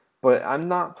floor. But I'm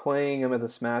not playing him as a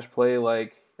smash play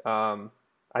like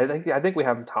I think we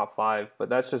have him top 5, but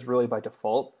that's just really by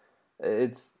default.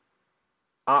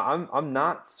 I'm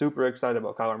not super excited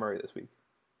about Kyler Murray this week.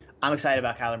 I'm excited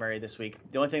about Kyler Murray this week.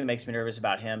 The only thing that makes me nervous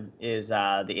about him is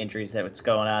the injuries that's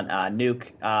going on.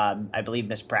 Nuke, I believe,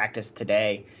 missed practice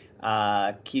today.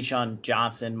 Keyshawn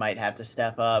Johnson might have to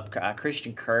step up.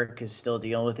 Christian Kirk is still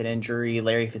dealing with an injury.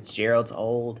 Larry Fitzgerald's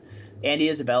old. Andy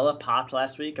Isabella popped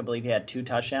last week. I believe he had 2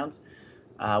 touchdowns.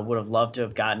 Would have loved to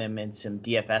have gotten him in some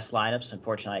DFS lineups.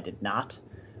 Unfortunately, I did not.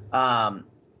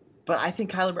 But I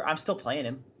think Kyler Murray, I'm still playing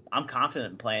him. I'm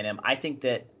confident in playing him. I think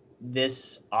that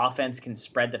this offense can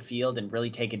spread the field and really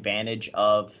take advantage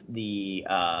of the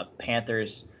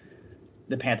Panthers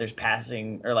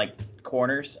passing or like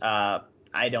corners.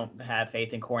 I don't have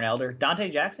faith in Corn Elder.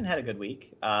 Dante Jackson had a good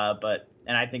week,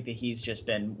 and I think that he's just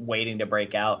been waiting to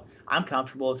break out. I'm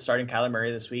comfortable with starting Kyler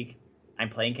Murray this week. I'm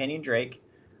playing Kenyon Drake.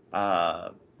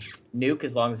 Nuke,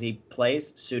 as long as he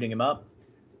plays, suiting him up.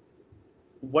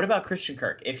 What about Christian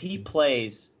Kirk? If he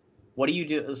plays, what do you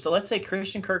do? So let's say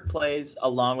Christian Kirk plays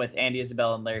along with Andy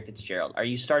Isabella and Larry Fitzgerald. Are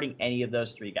you starting any of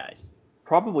those 3 guys?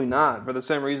 Probably not, for the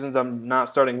same reasons I'm not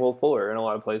starting Will Fuller in a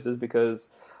lot of places, because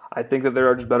I think that there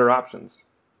are just better options.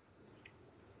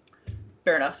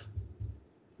 Fair enough.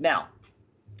 Now,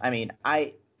 I mean,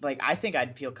 I think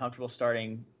I'd feel comfortable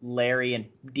starting Larry in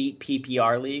deep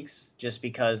PPR leagues just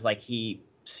because he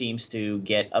seems to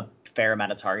get a fair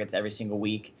amount of targets every single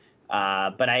week.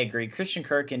 But I agree. Christian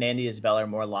Kirk and Andy Isabella are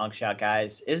more long shot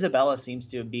guys. Isabella seems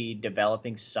to be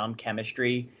developing some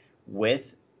chemistry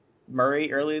with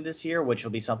Murray early this year, which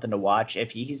will be something to watch.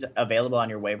 If he's available on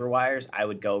your waiver wires, I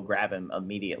would go grab him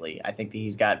immediately. I think that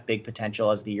he's got big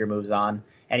potential as the year moves on,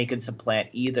 and he could supplant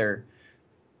either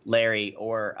Larry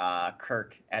or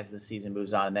Kirk as the season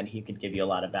moves on, and then he could give you a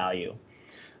lot of value.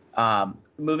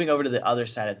 Moving over to the other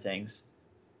side of things,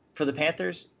 for the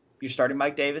Panthers, you're starting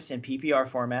Mike Davis in PPR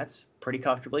formats pretty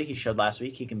comfortably. He showed last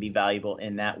week he can be valuable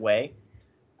in that way.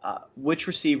 Which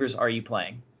receivers are you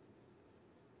playing?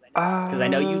 Because I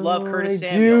know you love Curtis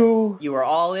Samuel. You were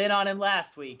all in on him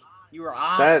last week. You were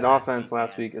on that offense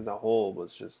last week as a whole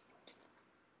was just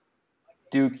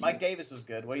dookie. Mike Davis was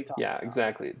good. What are you talking about? Yeah,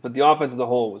 exactly. But the offense as a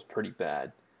whole was pretty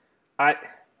bad.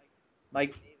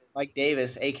 Mike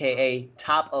Davis, a.k.a.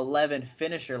 top 11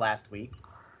 finisher last week.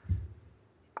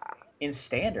 In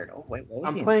standard. Oh, wait, what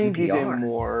was he in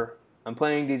PPR? I'm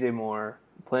playing DJ Moore.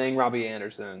 I'm playing Robbie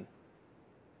Anderson.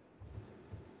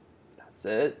 That's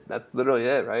it. That's literally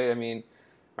it, right? I mean,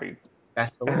 are you...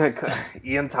 That's the list.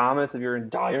 Ian Thomas, if you're in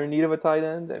dire need of a tight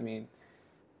end? I mean...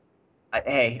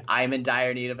 Hey, I'm in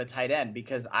dire need of a tight end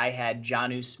because I had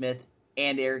Jonnu Smith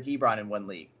and Eric Ebron in one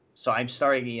league. So I'm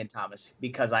starting Ian Thomas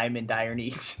because I'm in dire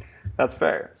need. That's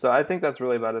fair. So I think that's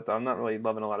really about it, though. I'm not really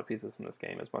loving a lot of pieces from this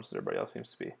game as much as everybody else seems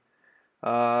to be.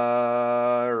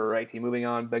 Righty, moving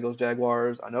on. Bengals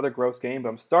Jaguars, another gross game, but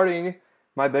I'm starting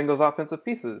my Bengals offensive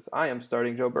pieces. I am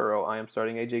starting Joe Burrow. I am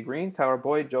starting AJ Green, Tyler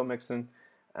Boyd, Joe Mixon,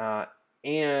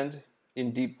 and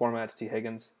in deep formats, T.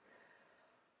 Higgins.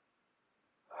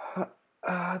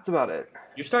 That's about it.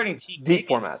 You're starting T. Deep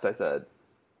formats, I said.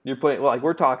 You're playing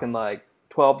we're talking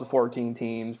 12 to 14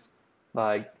 teams.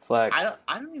 Flex.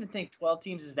 I don't even think 12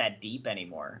 teams is that deep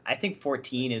anymore. I think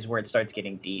 14 is where it starts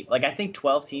getting deep. I think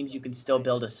 12 teams you can still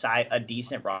build a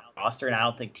decent roster, and I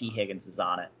don't think T. Higgins is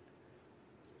on it.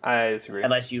 I disagree.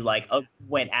 Unless you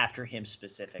went after him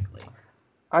specifically.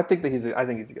 I think he's a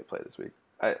good play this week.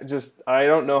 I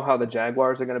don't know how the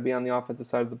Jaguars are going to be on the offensive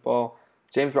side of the ball.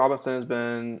 James Robinson has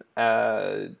been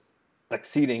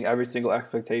exceeding every single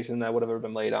expectation that would have ever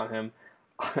been laid on him.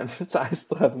 So I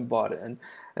still haven't bought it,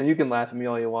 and you can laugh at me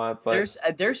all you want, but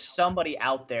there's somebody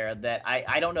out there that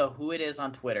I don't know who it is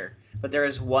on Twitter, but there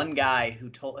is one guy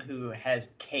who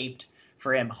has caped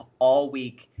for him all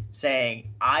week, saying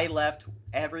I left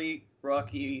every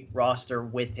rookie roster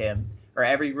with him, or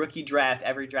every rookie draft,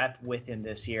 every draft with him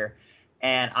this year,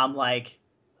 and I'm like,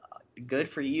 good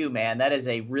for you, man. That is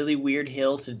a really weird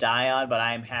hill to die on, but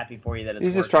I am happy for you that it's.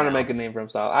 He's just trying to make a name for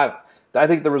himself. I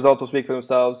think the results will speak for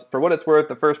themselves. For what it's worth,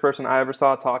 the first person I ever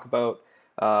saw talk about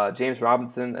James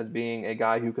Robinson as being a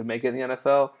guy who could make it in the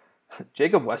NFL,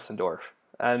 Jacob Westendorf,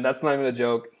 and that's not even a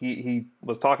joke. He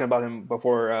was talking about him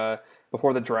before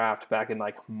the draft back in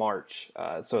like March,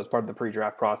 so it's part of the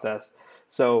pre-draft process.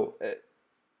 So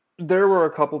there were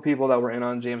a couple people that were in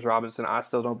on James Robinson. I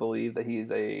still don't believe that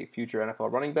he's a future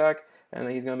NFL running back and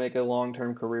that he's going to make a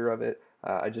long-term career of it.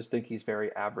 I just think he's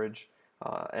very average.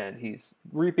 And he's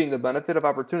reaping the benefit of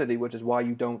opportunity, which is why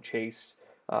you don't chase.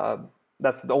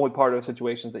 That's the only part of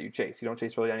situations that you chase. You don't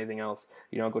chase really anything else.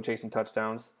 You don't go chasing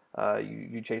touchdowns.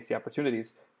 You chase the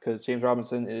opportunities, because James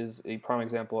Robinson is a prime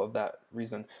example of that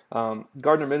reason.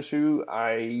 Gardner Minshew,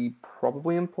 I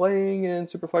probably am playing in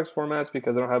Superflex formats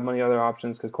because I don't have many other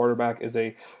options, because quarterback is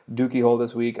a dookie hole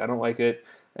this week. I don't like it.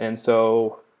 And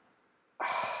so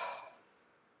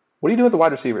what do you do with the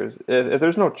wide receivers? If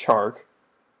there's no Chark,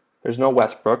 there's no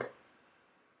Westbrook.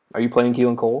 Are you playing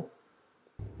Keelan Cole?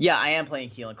 Yeah, I am playing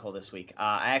Keelan Cole this week.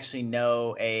 I actually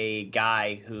know a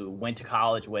guy who went to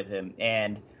college with him,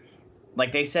 and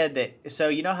like they said that. So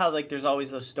you know how like there's always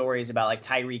those stories about like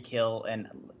Tyreek Hill and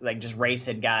like just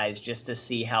racing guys just to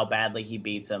see how badly he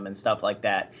beats them and stuff like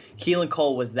that. Keelan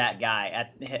Cole was that guy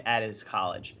at his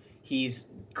college. He's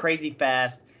crazy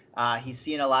fast. He's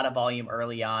seeing a lot of volume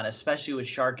early on, especially with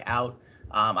Chark out.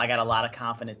 I got a lot of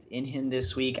confidence in him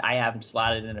this week. I have him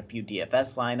slotted in a few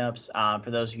DFS lineups.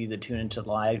 For those of you that tune into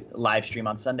the live stream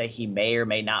on Sunday, he may or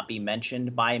may not be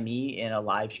mentioned by me in a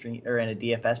live stream or in a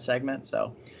DFS segment.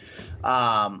 So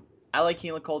I like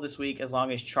Keelan Cole this week as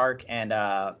long as Chark and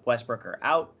Westbrook are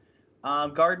out.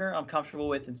 Gardner, I'm comfortable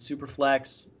with in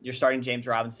Superflex. You're starting James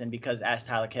Robinson because, as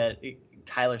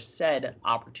Tyler said,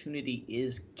 opportunity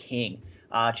is king.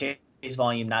 Chase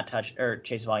volume, not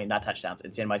touchdowns.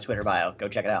 It's in my Twitter bio. Go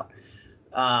check it out.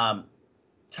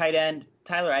 Tight end,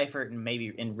 Tyler Eifert, and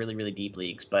maybe in really, really deep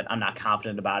leagues, but I'm not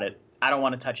confident about it. I don't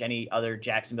want to touch any other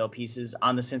Jacksonville pieces.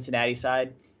 On the Cincinnati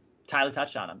side, Tyler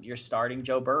touched on him. You're starting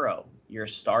Joe Burrow.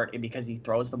 Because he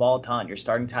throws the ball a ton. You're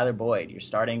starting Tyler Boyd. You're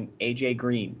starting AJ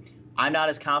Green. I'm not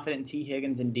as confident in T.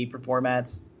 Higgins in deeper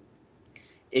formats.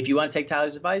 If you want to take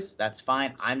Tyler's advice, that's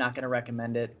fine. I'm not going to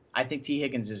recommend it. I think T.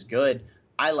 Higgins is good.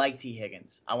 I like T.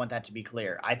 Higgins. I want that to be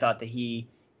clear. I thought that he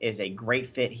is a great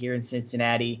fit here in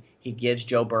Cincinnati. He gives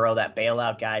Joe Burrow that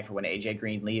bailout guy for when A.J.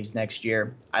 Green leaves next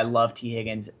year. I love T.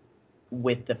 Higgins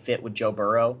with the fit with Joe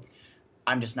Burrow.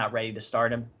 I'm just not ready to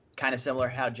start him. Kind of similar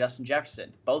how Justin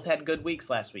Jefferson. Both had good weeks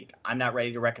last week. I'm not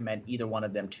ready to recommend either one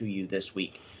of them to you this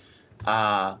week.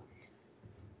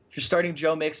 If you're starting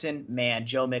Joe Mixon, man,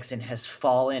 Joe Mixon has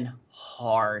fallen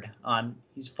hard on.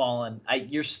 He's fallen.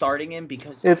 You're starting him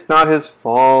because it's not his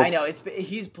fault. I know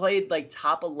he's played like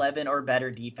top 11 or better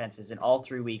defenses in all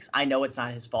 3 weeks. I know it's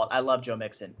not his fault. I love Joe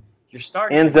Mixon. You're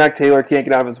starting, and Zach Taylor can't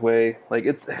get out of his way. Like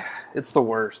it's the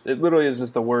worst. It literally is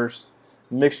just the worst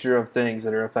mixture of things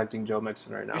that are affecting Joe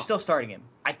Mixon right now. You're still starting him.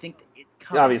 I think it's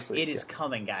coming. Obviously, it is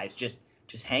coming, guys. Just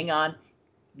hang on.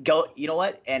 Go. You know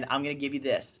what? And I'm gonna give you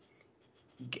this.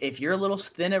 If you're a little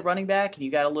thin at running back and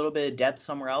you got a little bit of depth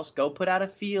somewhere else, go put out a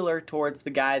feeler towards the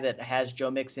guy that has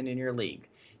Joe Mixon in your league.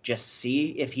 Just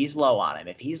see if he's low on him.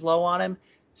 If he's low on him,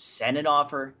 send an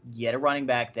offer, get a running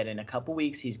back that in a couple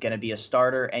weeks he's going to be a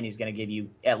starter and he's going to give you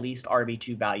at least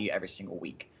RB2 value every single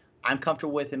week. I'm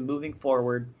comfortable with him moving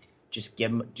forward. Just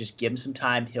give him some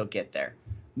time. He'll get there.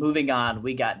 Moving on,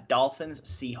 we got Dolphins,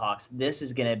 Seahawks. This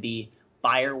is going to be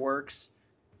fireworks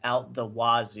out the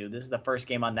wazoo. This is the first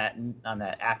game on that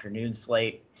afternoon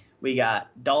slate. We got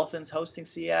Dolphins hosting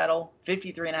Seattle,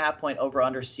 53.5 point over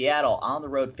under. Seattle on the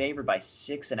road favored by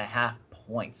 6.5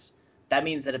 points. That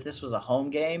means that if this was a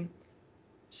home game,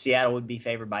 Seattle would be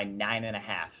favored by 9.5.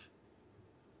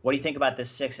 What do you think about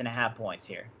this 6.5 points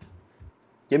here?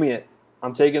 Give me it.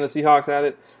 I'm taking the Seahawks at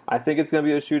it. I think it's going to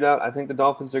be a shootout. I think the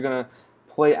Dolphins are going to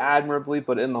play admirably,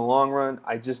 but in the long run,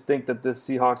 I just think that this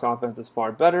Seahawks offense is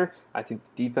far better. I think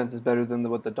the defense is better than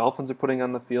what the Dolphins are putting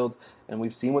on the field, and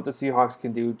we've seen what the Seahawks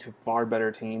can do to far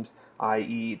better teams,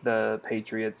 i.e. the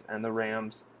Patriots and the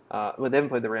Rams. Well, they haven't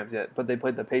played the Rams yet, but they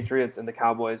played the Patriots and the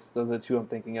Cowboys. Those are the two I'm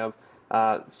thinking of.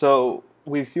 So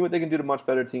we've seen what they can do to much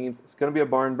better teams. It's going to be a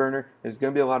barn burner. There's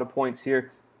going to be a lot of points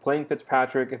here. Playing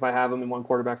Fitzpatrick, if I have him in one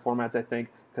quarterback formats, I think,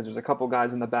 because there's a couple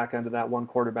guys in the back end of that one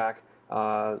quarterback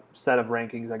set of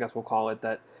rankings, I guess we'll call it,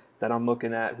 that I'm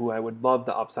looking at who I would love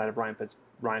the upside of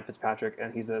Ryan Fitzpatrick,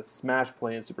 and he's a smash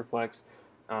play in Superflex.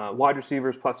 Wide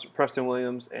receivers plus Preston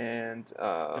Williams and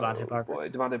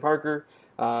Devontae Parker.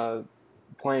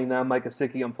 Playing them, Mike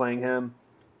Gesicki, I'm playing him.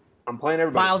 I'm playing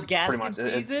everybody. Myles Gaskin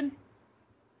season?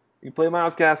 You play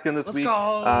Myles Gaskin this week.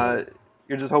 Go.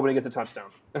 You're just hoping he gets a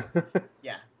touchdown.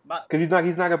 Yeah. Because he's not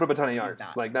going to put up a ton of yards.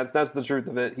 Like that's the truth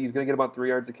of it. He's going to get about 3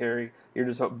 yards a carry.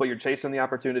 But you're chasing the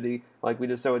opportunity, like we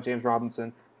just saw with James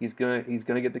Robinson. He's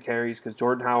gonna get the carries because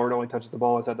Jordan Howard only touches the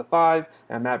ball inside the 5,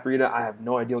 and Matt Breida, I have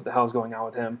no idea what the hell is going on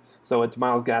with him. So it's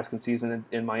Myles Gaskin season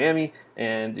in Miami,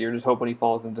 and you're just hoping he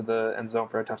falls into the end zone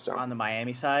for a touchdown. On the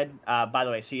Miami side, by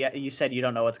the way, so you said you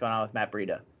don't know what's going on with Matt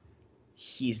Breida.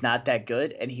 He's not that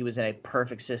good, and he was in a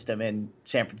perfect system in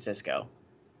San Francisco.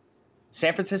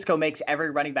 San Francisco makes every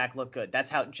running back look good.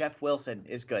 That's how Jeff Wilson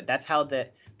is good. That's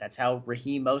how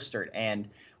Raheem Mostert and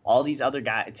all these other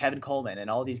guys, Tevin Coleman and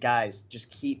all these guys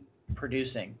just keep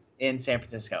producing in San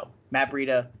Francisco. Matt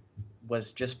Breida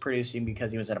was just producing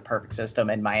because he was in a perfect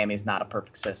system, and Miami is not a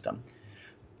perfect system.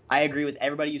 I agree with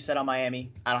everybody you said on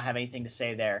Miami. I don't have anything to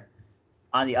say there.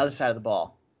 On the other side of the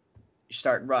ball, you're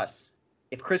starting Russ.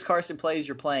 If Chris Carson plays,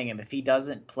 you're playing him. If he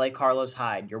doesn't, play Carlos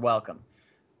Hyde. You're welcome.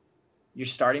 You're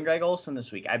starting Greg Olsen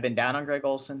this week. I've been down on Greg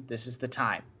Olsen. This is the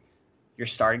time. You're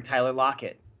starting Tyler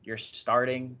Lockett. You're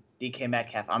starting DK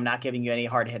Metcalf. I'm not giving you any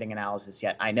hard-hitting analysis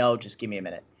yet. I know. Just give me a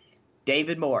minute.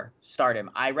 David Moore, start him.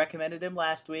 I recommended him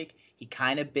last week. He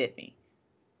kind of bit me.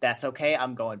 That's okay.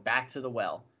 I'm going back to the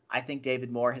well. I think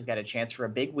David Moore has got a chance for a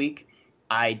big week.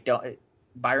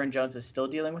 Byron Jones is still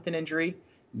dealing with an injury.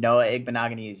 Noah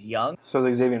Igbenogany is young. So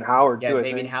is Xavier Howard, too. Yeah,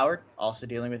 Xavier Howard, also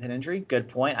dealing with an injury. Good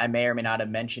point. I may or may not have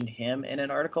mentioned him in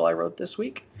an article I wrote this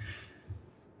week.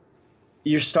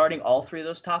 You're starting all 3 of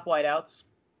those top wideouts.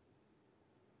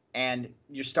 And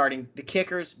you're starting the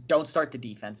kickers. Don't start the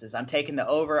defenses. I'm taking the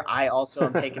over. I also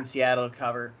am taking Seattle to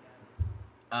cover.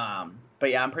 But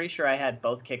yeah, I'm pretty sure I had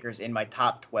both kickers in my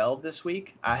top 12 this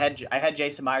week. I had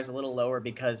Jason Myers a little lower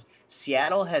because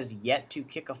Seattle has yet to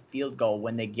kick a field goal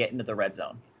when they get into the red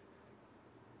zone.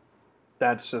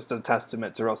 That's just a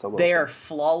testament to Russell Wilson. They are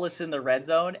flawless in the red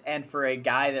zone, and for a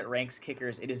guy that ranks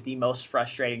kickers, it is the most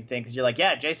frustrating thing because you're like,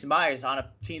 yeah, Jason Myers on a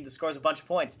team that scores a bunch of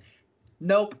points.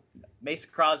 Nope. Mason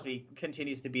Crosby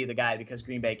continues to be the guy because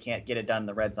Green Bay can't get it done in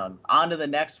the red zone. On to the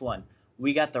next one.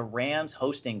 We got the Rams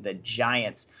hosting the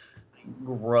Giants.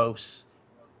 Gross.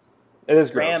 It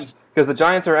is gross because the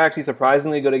Giants are actually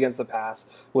surprisingly good against the pass,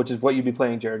 which is what you'd be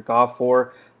playing Jared Goff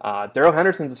for. Darrell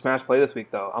Henderson's a smash play this week,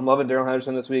 though. I'm loving Darrell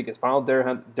Henderson this week. It's final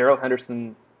Darrell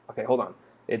Henderson. Okay, hold on.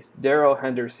 It's Darrell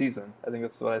Henderson season. I think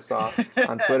that's what I saw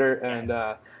on Twitter, and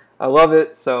I love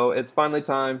it. So it's finally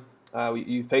time.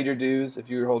 You've paid your dues if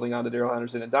you're holding on to Darrell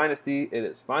Henderson in Dynasty. It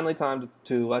is finally time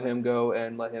to let him go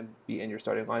and let him be in your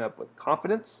starting lineup with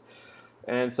confidence.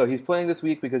 And so he's playing this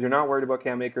week because you're not worried about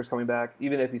Cam Akers coming back,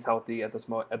 even if he's healthy at this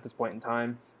point in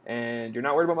time. And you're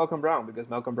not worried about Malcolm Brown because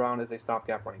Malcolm Brown is a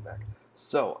stopgap running back.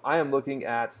 So I am looking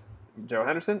at Darrell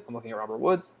Henderson. I'm looking at Robert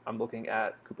Woods. I'm looking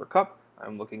at Cooper Kupp.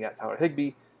 I'm looking at Tyler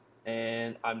Higbee.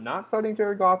 And I'm not starting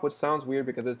Jared Goff, which sounds weird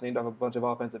because it's named off a bunch of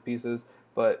offensive pieces.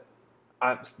 But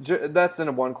that's in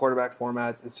a one quarterback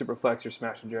format. It's super flex. You're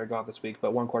smashing Jared Goff this week.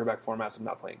 But one quarterback formats, I'm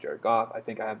not playing Jared Goff. I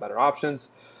think I have better options.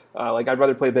 I'd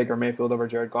rather play Baker Mayfield over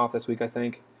Jared Goff this week, I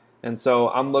think. And so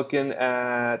I'm looking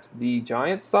at the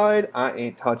Giants side. I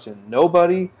ain't touching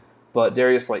nobody but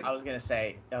Darius Slayton. I was going to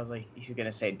say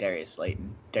Darius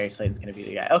Slayton. Darius Slayton's going to be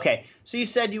the guy. Okay, so you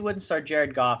said you wouldn't start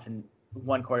Jared Goff in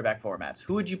one quarterback formats.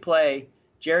 Who would you play,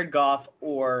 Jared Goff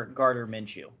or Gardner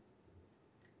Minshew?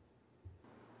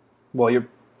 Well, you're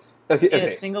okay. A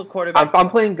single quarterback. I'm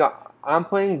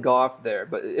playing Goff there,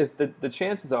 but if the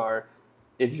chances are,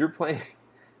 if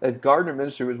Gardner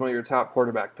Minshew is one of your top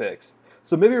quarterback picks,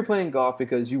 so maybe you're playing Goff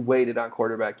because you waited on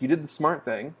quarterback. You did the smart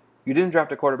thing. You didn't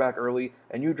draft a quarterback early,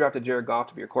 and you drafted Jared Goff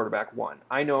to be your quarterback 1.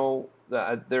 I know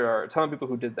that there are a ton of people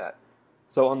who did that.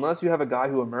 So unless you have a guy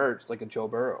who emerged like a Joe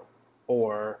Burrow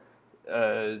or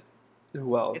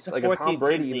who else? It's a like 14 a Tom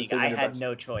Brady. team league. I had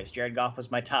no choice. Jared Goff was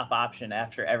my top option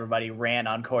after everybody ran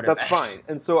on quarterbacks. That's fine.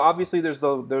 And so obviously there's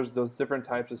those different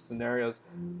types of scenarios.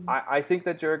 I think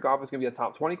that Jared Goff is going to be a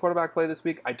top 20 quarterback play this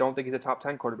week. I don't think he's a top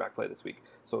 10 quarterback play this week.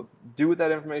 So do with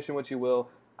that information what you will.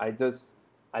 I just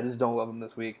don't love him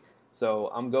this week.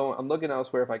 So I'm looking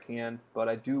elsewhere if I can, but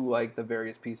I do like the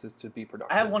various pieces to be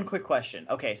productive. I have one quick question.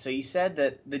 Okay, so you said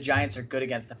that the Giants are good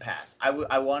against the pass.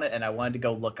 I wanted to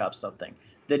go look up something.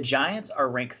 The Giants are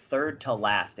ranked third to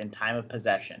last in time of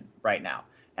possession right now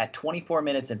at 24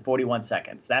 minutes and 41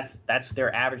 seconds. That's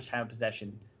their average time of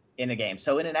possession in a game.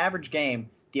 So in an average game,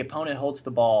 the opponent holds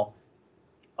the ball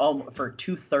for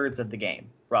 2/3 of the game,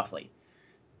 roughly.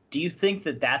 Do you think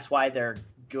that that's why they're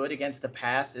good against the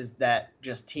pass, is that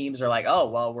just teams are like, oh,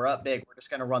 well, we're up big, we're just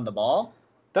going to run the ball?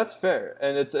 That's fair,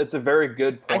 and it's a very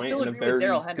good point and a very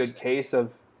good case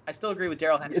of. I still agree with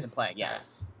Darrell Henderson playing.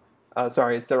 Yes.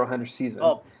 Sorry, it's Darrell Henderson's season.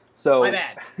 Oh, so my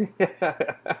bad.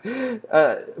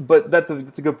 But that's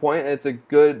a good point, and it's a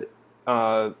good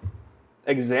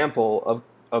example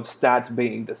of stats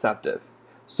being deceptive.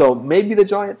 So maybe the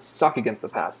Giants suck against the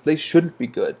pass. They shouldn't be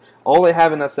good. All they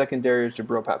have in that secondary is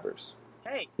Jabril Peppers.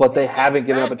 But they haven't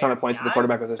given up a ton of points to the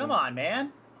quarterback position. Come on,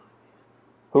 man.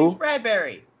 Who?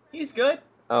 Bradbury. He's good.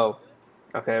 Oh,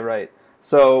 okay, right.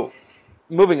 So,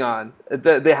 moving on.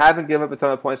 They haven't given up a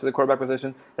ton of points to the quarterback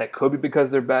position. That could be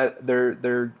because they're bad.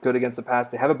 They're good against the pass.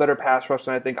 They have a better pass rush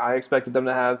than I think I expected them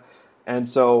to have. And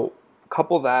so,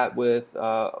 couple that with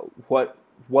what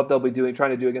they'll be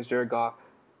trying to do against Jared Goff.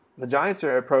 The Giants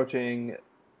are approaching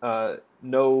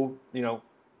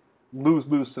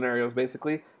lose-lose scenarios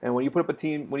basically, and when you put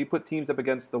teams up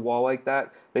against the wall like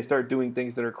that, they start doing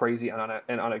things that are crazy and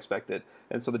unexpected.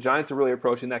 And so the Giants are really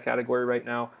approaching that category right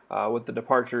now with the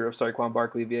departure of Saquon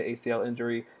Barkley via ACL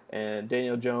injury and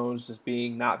Daniel Jones just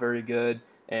being not very good,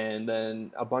 and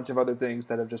then a bunch of other things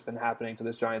that have just been happening to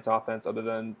this Giants offense other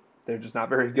than they're just not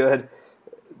very good.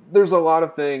 There's a lot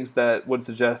of things that would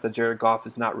suggest that Jared Goff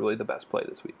is not really the best play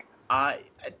this week.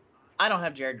 I don't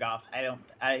have Jared Goff.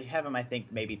 I have him, I think,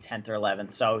 maybe 10th or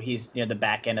 11th. So he's near the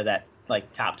back end of that,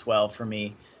 like, top 12 for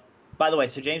me. By the way,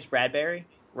 so James Bradbury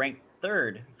ranked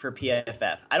 3rd for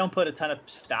PFF. I don't put a ton of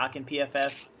stock in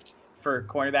PFF for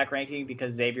cornerback ranking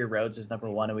because Xavier Rhodes is number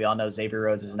 1, and we all know Xavier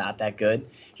Rhodes is not that good.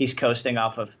 He's coasting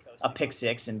off of a pick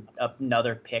 6 and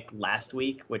another pick last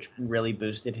week, which really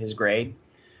boosted his grade.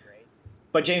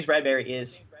 But James Bradbury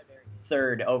is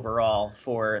 3rd overall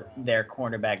for their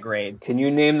cornerback grades. Can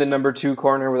you name the number 2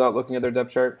 corner without looking at their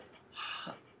depth chart?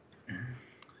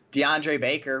 DeAndre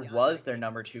Baker was their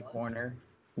number 2 corner.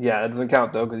 Yeah, that doesn't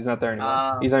count, though, because he's not there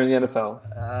anymore. He's not in the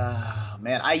NFL.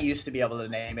 Man, I used to be able to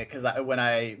name it because when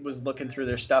I was looking through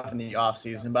their stuff in the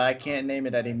offseason, but I can't name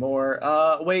it anymore.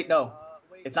 Wait, no.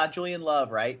 It's not Julian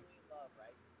Love, right?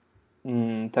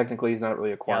 Technically, he's not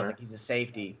really a corner. Yeah, I was like, he's a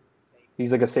safety.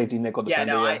 He's like a safety nickel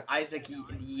defender. Isaac.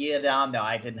 No,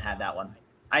 I didn't have that one.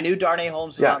 I knew Darnay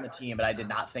Holmes was on the team, but I did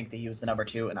not think that he was the number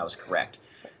 2, and I was correct.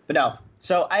 But no,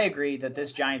 so I agree that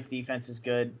this Giants defense is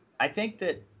good. I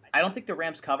don't think the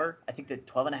Rams cover. I think that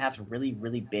 12.5 is a really,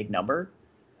 really big number.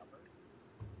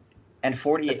 And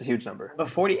 40. That's a huge number. But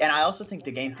 40, and I also think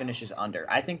the game finishes under.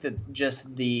 I think that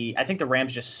I think the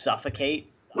Rams just suffocate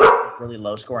a really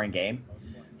low scoring game.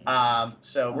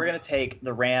 So we're going to take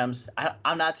the Rams.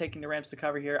 I'm not taking the Rams to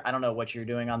cover here. I don't know what you're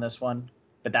doing on this one,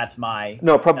 but that's my...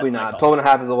 No, probably not.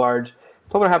 12.5 is a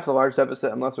large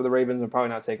deficit. Unless they're the Ravens, I'm probably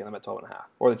not taking them at 12.5.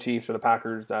 Or the Chiefs or the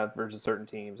Packers versus certain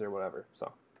teams or whatever.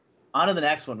 So on to the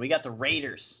next one. We got the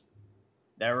Raiders.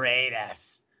 The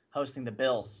Raiders hosting the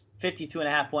Bills.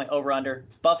 52.5-point over-under.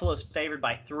 Buffalo's favored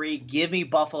by 3. Give me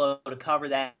Buffalo to cover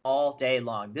that all day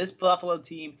long. This Buffalo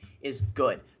team is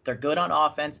good. They're good on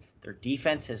offense. Their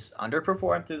defense has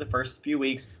underperformed through the first few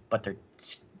weeks, but their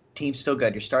team's still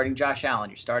good. You're starting Josh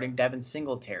Allen. You're starting Devin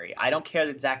Singletary. I don't care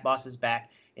that Zach Moss is back.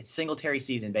 It's Singletary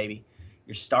season, baby.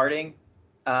 You're starting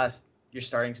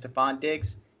Stephon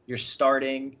Diggs. You're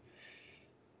starting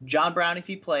John Brown if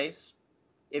he plays.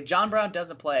 If John Brown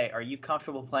doesn't play, are you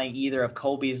comfortable playing either of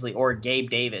Cole Beasley or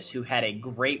Gabe Davis, who had a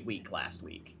great week last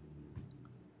week?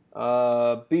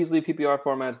 Beasley, PPR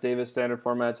formats, Davis, standard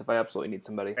formats, if I absolutely need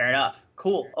somebody. Fair enough.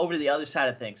 Cool. Over to the other side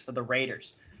of things for the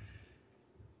Raiders.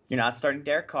 You're not starting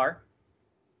Derek Carr.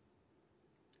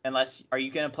 Are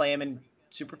you going to play him in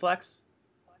Superflex?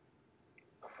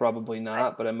 Probably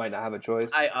not, but I might not have a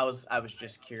choice. I was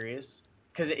just curious.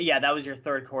 Because, that was your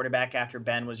 3rd quarterback after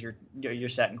Ben was your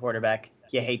 2nd quarterback.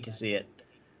 You hate to see it.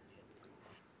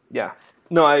 Yeah.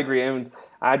 No, I agree. And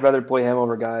I'd rather play him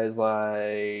over guys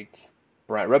like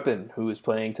Brett Rippon, who is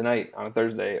playing tonight on a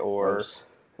Thursday, or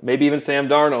maybe even Sam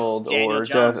Darnold, Daniel or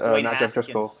Jones, Jeff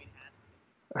Driscoll.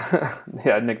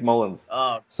 Yeah, Nick Mullins.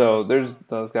 So there's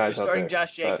those guys You're out there. starting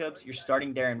Josh Jacobs. You're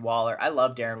starting Darren Waller. I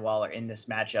love Darren Waller in this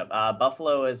matchup.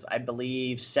 Buffalo is, I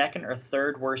believe, 2nd or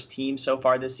 3rd worst team so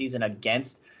far this season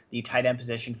against the tight end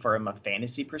position from a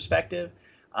fantasy perspective.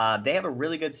 They have a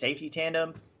really good safety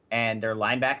tandem, and their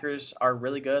linebackers are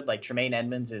really good. Like Tremaine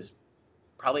Edmonds is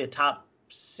probably a top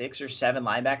 6 or 7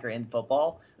 linebacker in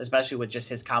football, especially with just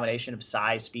his combination of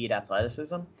size, speed,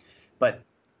 athleticism. But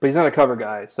but he's not a cover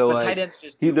guy. So The like tight ends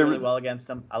just do really well against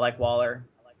him. I like Waller.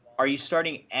 Are you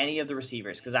starting any of the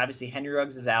receivers? Because obviously Henry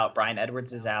Ruggs is out, Bryan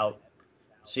Edwards is out.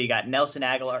 So you got Nelson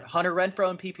Aguilar, Hunter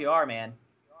Renfrow in PPR, man.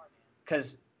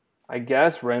 Because I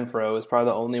guess Renfrow is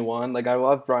probably the only one. Like I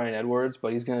love Bryan Edwards,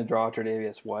 but he's gonna draw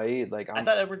Tre'Davious White. Like I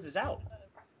thought Edwards is out.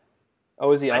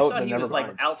 Oh, is he out? I thought he was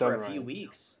like out for a few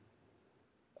weeks.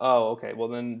 Oh, okay. Well,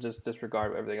 then just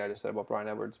disregard everything I just said about Bryan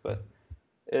Edwards. But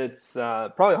it's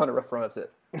probably Hunter Renfrow. That's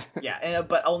it. Yeah,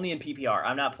 but only in PPR.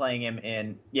 I'm not playing him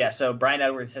in. Yeah, so Bryan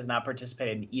Edwards has not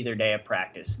participated in either day of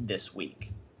practice this week.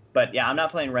 But yeah, I'm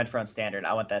not playing Renfrow in standard.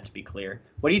 I want that to be clear.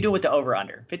 What do you do with the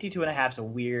over/under? 52.5 is a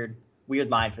weird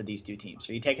line for these two teams.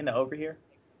 Are you taking the over here?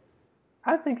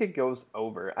 I think it goes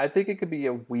over. I think it could be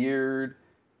a weird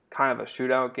kind of a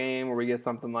shootout game where we get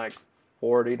something like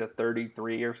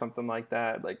 40-33 or something like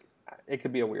that. Like it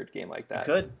could be a weird game like that. It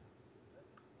could.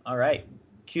 All right.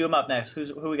 Cue him up next.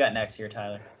 Who we got next here,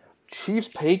 Tyler? Chiefs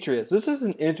Patriots. This is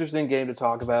an interesting game to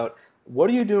talk about. What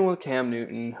are you doing with Cam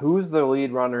Newton? Who's the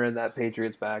lead runner in that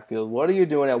Patriots backfield? What are you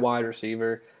doing at wide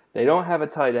receiver? They don't have a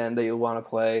tight end that you want to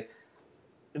play.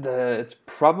 It's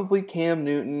probably Cam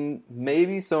Newton,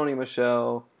 maybe Sony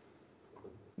Michel,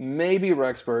 maybe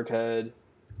Rex Burkhead,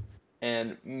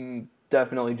 and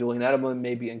definitely Julian Edelman,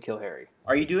 maybe N'Keal Harry.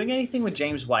 Are you doing anything with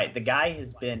James White? The guy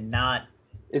has been not...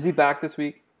 Is he back this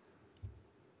week?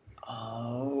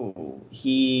 Oh,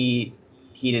 he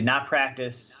did not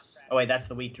practice. Oh, wait, that's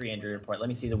the week 3 injury report. Let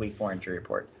me see the week 4 injury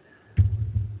report.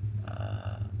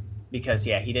 Because,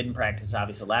 yeah, he didn't practice,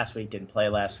 obviously, last week, didn't play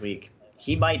last week.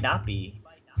 He might not be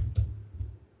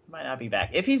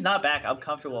back. If he's not back, I'm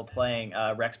comfortable playing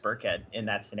Rex Burkhead in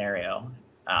that scenario.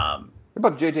 What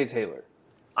about J.J. Taylor?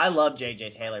 I love J.J.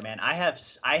 Taylor, man.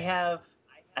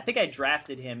 I think I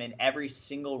drafted him in every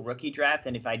single rookie draft,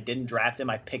 and if I didn't draft him,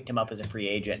 I picked him up as a free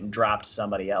agent and dropped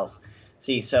somebody else.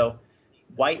 See, so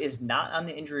White is not on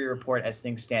the injury report as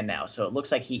things stand now, so it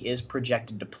looks like he is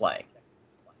projected to play.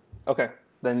 Okay.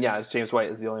 Then, yeah, James White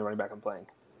is the only running back I'm playing.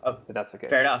 Oh, if that's the case.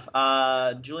 Fair enough.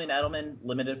 Julian Edelman,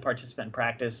 limited participant in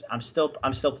practice. I'm still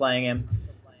playing him.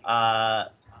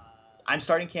 I'm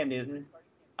starting Cam Newton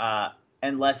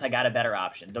unless I got a better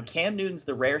option. Though Cam Newton's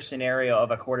the rare scenario of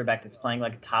a quarterback that's playing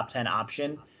like a top 10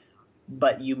 option,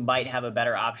 but you might have a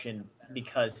better option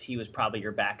because he was probably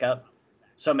your backup.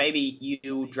 So maybe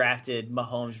you drafted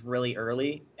Mahomes really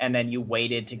early and then you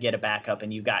waited to get a backup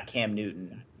and you got Cam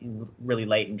Newton really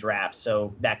late in drafts.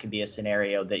 So that could be a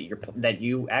scenario that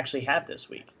you actually have this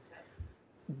week.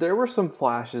 There were some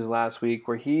flashes last week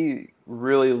where he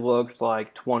really looked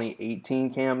like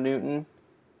 2018 Cam Newton,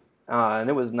 and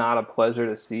it was not a pleasure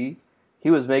to see. He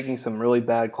was making some really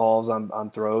bad calls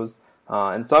on throws,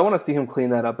 and so I want to see him clean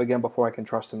that up again before I can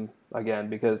trust him again,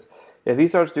 because if he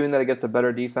starts doing that against a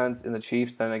better defense in the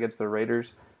Chiefs than against the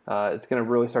Raiders, it's going to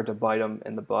really start to bite him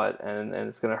in the butt, and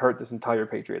it's going to hurt this entire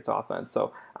Patriots offense.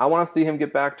 So I want to see him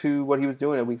get back to what he was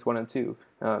doing in weeks 1 and 2.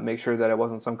 Make sure that it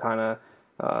wasn't some kind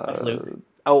of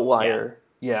outlier.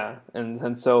 Yeah.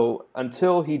 And so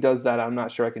until he does that, I'm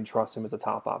not sure I can trust him as a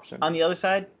top option. On the other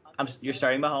side, you're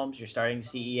starting Mahomes, you're starting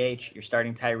CEH, you're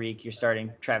starting Tyreek, you're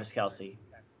starting Travis Kelce.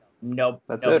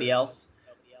 Nobody else.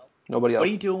 Nobody else. What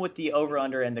are you doing with the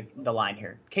over-under and the line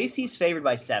here? KC's favored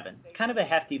by 7. It's kind of a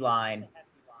hefty line,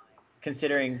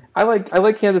 considering. I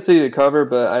like Kansas City to cover,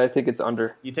 but I think it's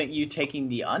under. You think you taking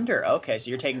the under? Okay, so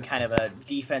you're taking kind of a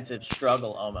defensive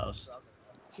struggle almost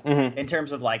in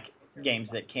terms of like games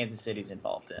that Kansas City's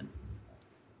involved in.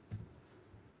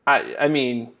 I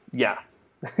mean, yeah.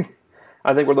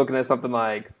 I think we're looking at something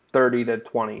like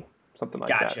 30-20, something like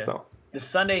that. So. The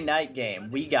Sunday night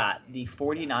game, we got the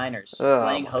 49ers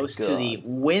playing host to the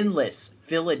winless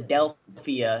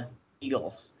Philadelphia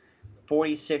Eagles.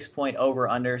 46-point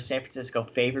over-under. San Francisco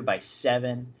favored by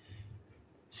 7.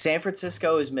 San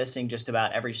Francisco is missing just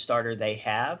about every starter they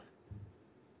have.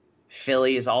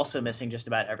 Philly is also missing just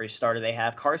about every starter they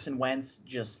have. Carson Wentz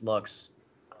just looks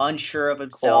unsure of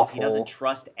himself. Awful. He doesn't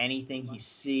trust anything he's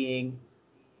seeing.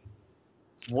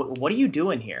 What are you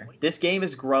doing here? This game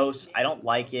is gross. I don't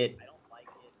like it.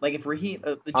 Like if Raheem,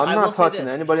 I'm not touching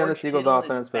anybody on the Eagles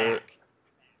offense, but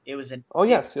it was it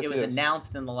was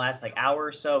announced in the last hour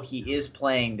or so. He is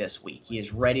playing this week. He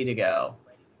is ready to go.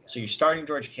 So you're starting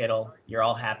George Kittle. You're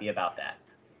all happy about that.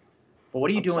 But what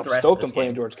are you doing with the rest of this game? I'm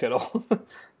playing George Kittle,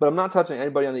 but I'm not touching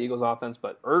anybody on the Eagles offense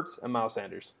but Ertz and Miles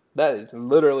Sanders. That is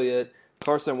literally it.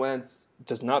 Carson Wentz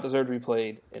does not deserve to be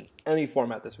played in any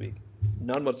format this week,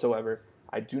 none whatsoever.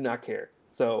 I do not care.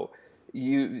 So.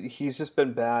 He's just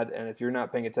been bad, and if you're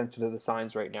not paying attention to the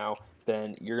signs right now,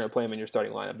 then you're going to play him in your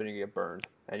starting lineup, and you're going to get burned.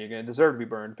 And you're going to deserve to be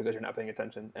burned because you're not paying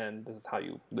attention, and this is how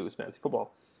you lose fantasy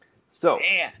football. So,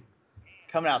 Man,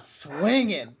 coming out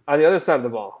swinging. on the other side of the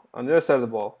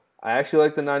ball, I actually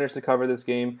like the Niners to cover this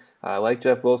game. I like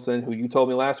Jeff Wilson, who you told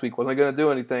me last week wasn't going to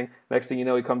do anything. Next thing you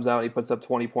know, he comes out and he puts up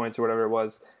 20 points or whatever it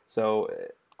was. So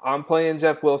I'm playing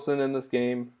Jeff Wilson in this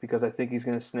game because I think he's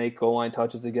going to snake goal line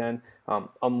touches again,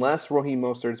 unless Raheem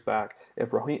Mostert is back.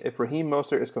 If Raheem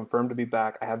Mostert is confirmed to be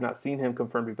back, I have not seen him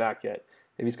confirmed to be back yet.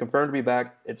 If he's confirmed to be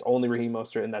back, it's only Raheem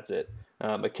Mostert, and that's it.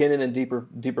 McKinnon in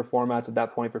deeper formats at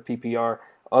that point for PPR.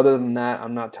 Other than that,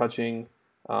 I'm not touching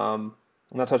the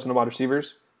wide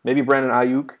receivers. Maybe Brandon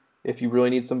Ayuk, if you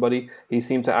really need somebody. He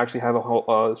seems to actually have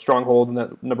a strong hold in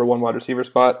that number one wide receiver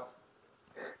spot.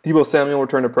 Deebo Samuel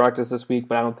returned to practice this week,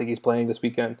 but I don't think he's playing this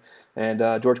weekend. And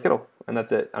George Kittle, and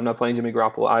that's it. I'm not playing Jimmy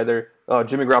Garoppolo either.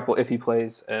 Jimmy Garoppolo, if he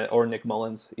plays, or Nick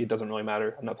Mullins. It doesn't really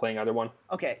matter. I'm not playing either one.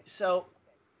 Okay, so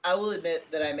I will admit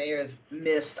that I may have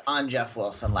missed on Jeff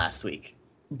Wilson last week.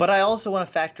 But I also want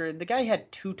to factor in the guy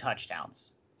had 2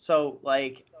 touchdowns. So,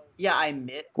 yeah, I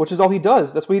admit. Which is all he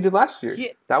does. That's what he did last year.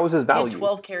 That was his value. He had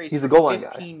 12 carries He's for a goal line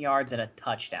 15 yards and a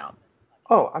touchdown.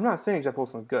 Oh, I'm not saying Jeff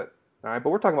Wilson's good. All right,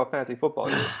 but we're talking about fantasy football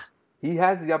here. He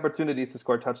has the opportunities to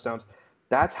score touchdowns.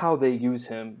 That's how they use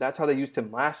him. That's how they used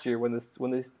him last year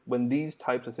when these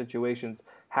types of situations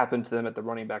happened to them at the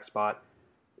running back spot.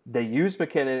 They used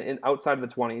McKinnon outside of the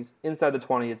 20s. Inside the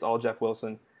 20, it's all Jeff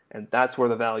Wilson, and that's where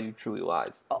the value truly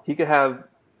lies. He could have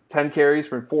 10 carries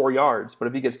for 4 yards, but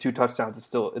if he gets 2 touchdowns, it's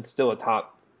still a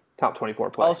top 24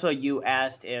 play. Also, you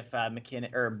asked if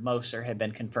McKinnon or Mostert had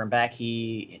been confirmed back.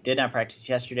 He did not practice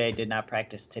yesterday, did not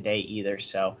practice today either.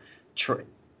 So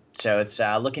it's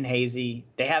looking hazy.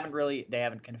 They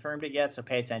haven't confirmed it yet, so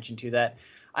pay attention to that.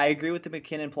 I agree with the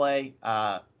McKinnon play.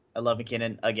 I love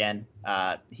McKinnon again.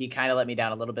 He kind of let me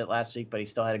down a little bit last week, but he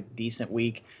still had a decent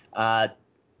week.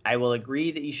 I will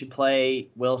agree that you should play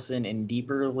Wilson in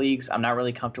deeper leagues. I'm not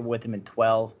really comfortable with him in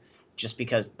 12, just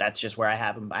because that's just where I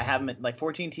have him. I have him at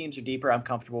 14 teams or deeper. I'm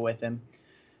comfortable with him.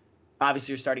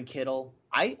 Obviously, you're starting Kittle.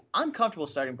 I'm comfortable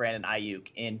starting Brandon Ayuk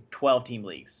in 12-team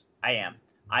leagues. I am.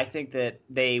 I think that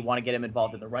they want to get him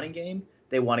involved in the running game.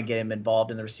 They want to get him involved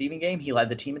in the receiving game. He led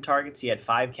the team in targets. He had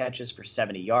 5 catches for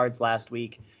 70 yards last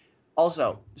week.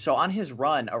 Also, so on his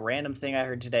run, a random thing I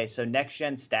heard today. So Next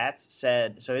Gen Stats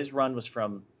said his run was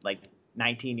from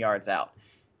 19 yards out.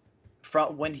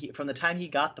 From the time he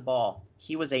got the ball,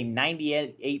 he was a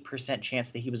 98%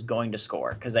 chance that he was going to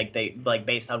score because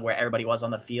based on where everybody was on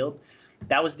the field,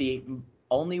 that was the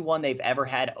only one they've ever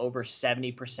had over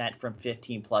 70% from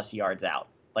 15 plus yards out,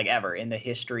 ever in the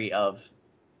history of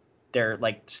their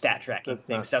stat tracking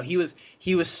thing. Nice. So he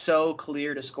was so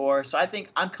clear to score. So I think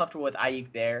I'm comfortable with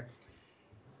Ayuk there.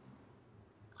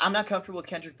 I'm not comfortable with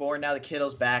Kendrick Bourne now that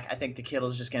Kittle's back. I think the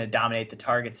Kittle's just going to dominate the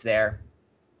targets there.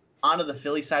 Onto the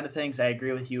Philly side of things, I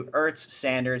agree with you. Ertz,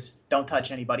 Sanders, don't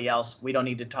touch anybody else. We don't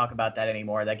need to talk about that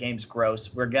anymore. That game's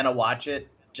gross. We're going to watch it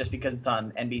just because it's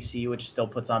on NBC, which still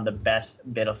puts on the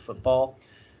best bit of football.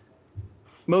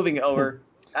 Moving over,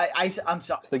 I'm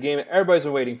sorry. It's the game everybody's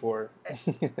been waiting for.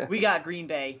 We got Green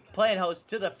Bay playing host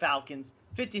to the Falcons,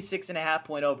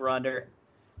 56.5-point over-under.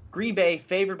 Green Bay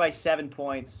favored by 7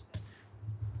 points.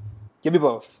 Give me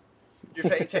both.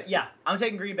 Yeah, I'm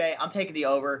taking Green Bay. I'm taking the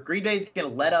over. Green Bay's going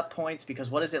to let up points because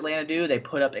what does Atlanta do? They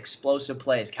put up explosive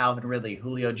plays. Calvin Ridley,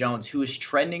 Julio Jones, who is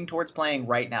trending towards playing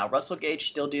right now. Russell Gage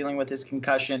still dealing with his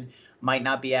concussion, might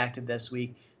not be active this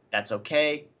week. That's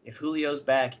okay. If Julio's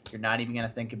back, you're not even going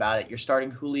to think about it. You're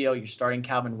starting Julio. You're starting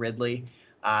Calvin Ridley.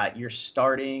 I'm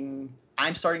starting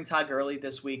Todd Gurley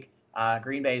this week.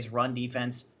 Green Bay's run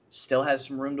defense still has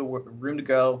some room to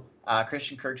go.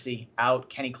 Christian Kirksey out.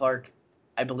 Kenny Clark,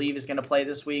 I believe, is going to play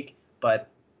this week, but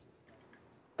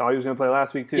thought he was going to play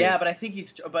last week too. Yeah, but I think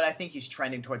he's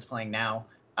trending towards playing now.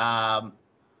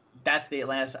 That's the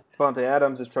Atlanta side. Devontae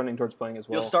Adams is trending towards playing as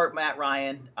well. You'll start Matt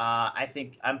Ryan. I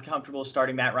think I'm comfortable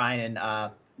starting Matt Ryan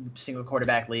in single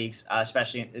quarterback leagues,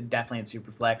 definitely in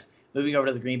Superflex. Moving over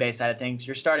to the Green Bay side of things,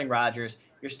 you're starting Rodgers.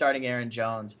 You're starting Aaron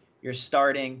Jones. You're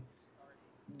starting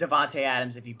Devontae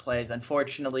Adams if he plays.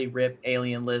 Unfortunately, rip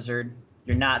Alien Lizard.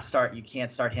 You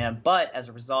can't start him. But as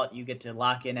a result, you get to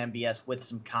lock in MBS with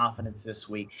some confidence this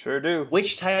week. Sure do.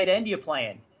 Which tight end are you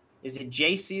playing? Is it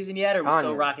J season yet, or are we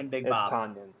still rocking Big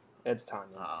Bob? It's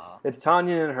Tanyan. It's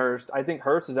Tanyan and Hurst. I think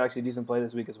Hurst is actually a decent play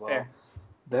this week as well. Fair.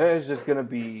 There's just going to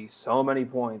be so many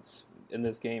points in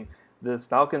this game. This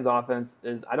Falcons offense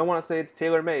is, I don't want to say it's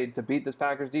tailor-made to beat this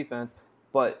Packers defense,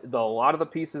 but a lot of the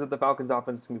pieces that the Falcons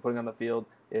offense is going to be putting on the field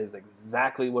is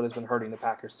exactly what has been hurting the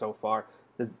Packers so far.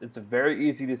 It's very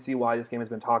easy to see why this game has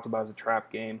been talked about as a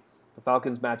trap game. The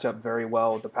Falcons match up very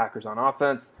well with the Packers on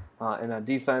offense, and on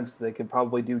defense, they can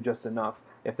probably do just enough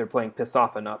if they're playing pissed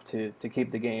off enough to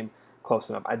keep the game close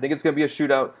enough. I think it's going to be a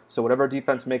shootout, so whatever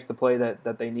defense makes the play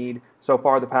that they need. So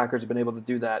far, the Packers have been able to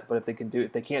do that, but if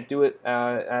they can't do it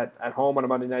at home on a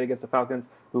Monday night against the Falcons,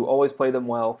 who always play them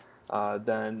well,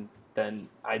 then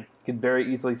I could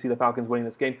very easily see the Falcons winning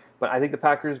this game. But I think the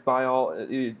Packers,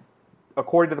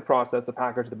 according to the process, the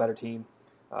Packers are the better team.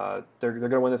 They're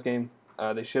going to win this game.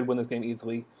 They should win this game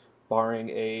easily, barring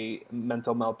a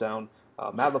mental meltdown.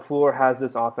 Matt LaFleur has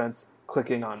this offense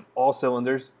clicking on all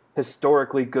cylinders,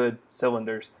 historically good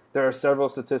cylinders. There are several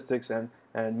statistics and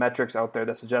metrics out there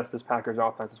that suggest this Packers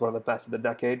offense is one of the best of the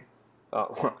decade.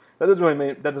 That doesn't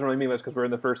really mean much because we're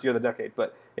in the first year of the decade.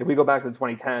 But if we go back to the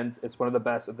 2010s, it's one of the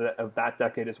best of that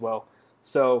decade as well.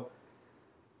 So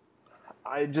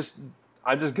I'm just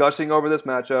gushing over this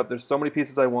matchup. There's so many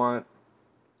pieces I want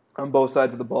on both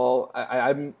sides of the ball.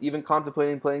 I'm even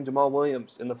contemplating playing Jamal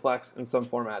Williams in the flex in some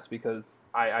formats because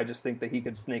I just think that he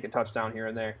could sneak a touchdown here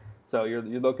and there. So you're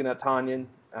looking at Tanyan,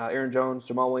 Aaron Jones,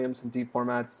 Jamal Williams in deep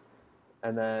formats,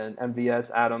 and then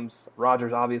MVS, Adams,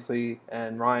 Rodgers obviously,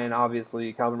 and Ryan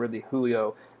obviously, Calvin Ridley,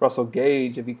 Julio, Russell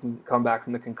Gage if he can come back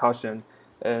from the concussion,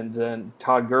 and then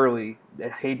Todd Gurley,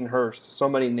 Hayden Hurst. So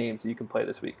many names that you can play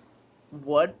this week.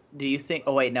 What do you think?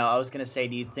 Oh, wait, no, I was going to say,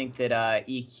 do you think that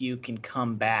EQ can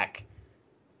come back?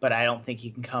 But I don't think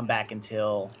he can come back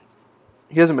until...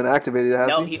 He hasn't been activated, has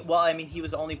he? No, he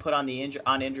was only put on the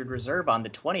injured reserve on the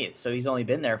 20th, so he's only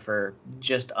been there for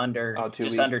just under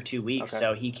 2 weeks. Okay.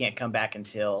 So he can't come back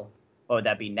until, what would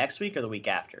that be, next week or the week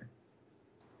after?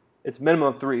 It's minimum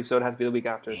of 3, so it has to be the week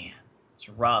after. Man, it's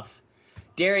rough.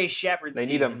 Darius Shepard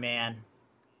need him, man.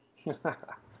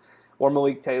 Or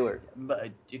Malik Taylor. But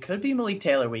it could be Malik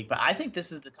Taylor week, but I think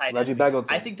this is the tight end. Reggie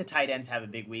Begelton. I think the tight ends have a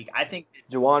big week. I think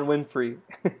Juwan Winfrey.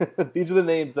 These are the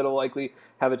names that will likely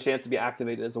have a chance to be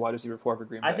activated as a wide receiver for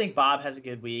Green Bay. I think Bob has a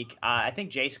good week. I think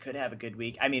Jace could have a good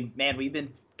week. I mean, man, we've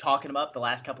been talking him up the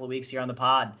last couple of weeks here on the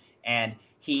pod, and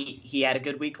he had a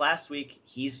good week last week.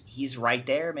 He's right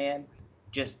there, man.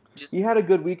 Just he had a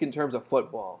good week in terms of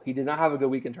football. He did not have a good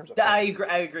week in terms of I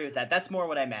agree with that. That's more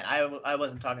what I meant. I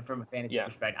wasn't talking from a fantasy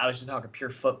perspective. I was just talking pure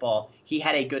football. He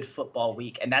had a good football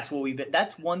week, and that's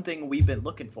one thing we've been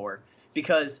looking for,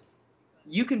 because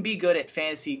you can be good at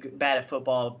fantasy, bad at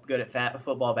football, good at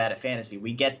football, bad at fantasy.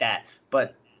 We get that.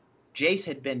 But Jace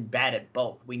had been bad at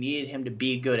both. We needed him to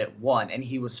be good at one, and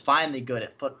he was finally good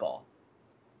at football.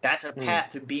 That's a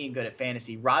path to being good at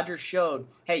fantasy. Rodgers showed,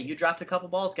 hey, you dropped a couple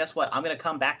balls. Guess what? I'm going to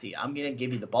come back to you. I'm going to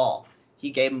give you the ball.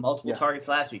 He gave him multiple targets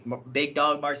last week. Big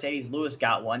dog Mercedes Lewis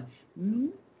got one.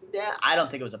 Yeah, I don't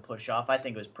think it was a push-off. I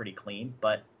think it was pretty clean,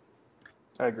 but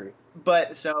I agree.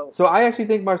 But so I actually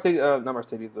think not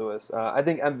Mercedes Lewis. I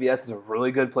think MVS is a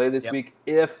really good play this week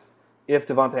if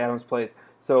Davante Adams plays.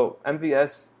 So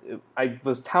MVS, I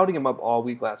was touting him up all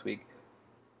week last week.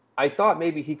 I thought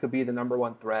maybe he could be the number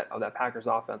one threat of that Packers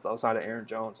offense outside of Aaron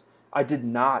Jones. I did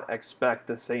not expect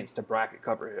the Saints to bracket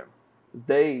cover him.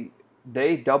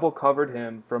 They double covered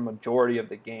him for a majority of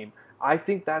the game. I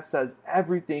think that says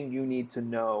everything you need to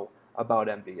know about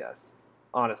MVS,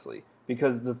 honestly,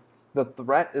 because the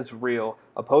threat is real.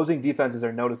 Opposing defenses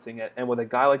are noticing it, and with a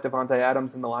guy like Davante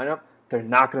Adams in the lineup, they're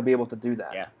not going to be able to do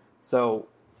that. Yeah. So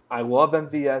I love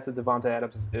MVS if Davante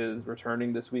Adams is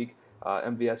returning this week.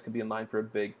 MVS could be in line for a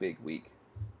big, big week.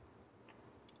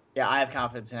 Yeah, I have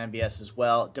confidence in MVS as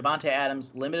well. Davante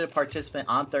Adams, limited participant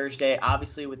on Thursday.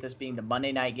 Obviously, with this being the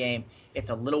Monday night game,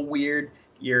 it's a little weird.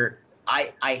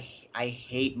 I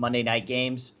hate Monday night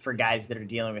games for guys that are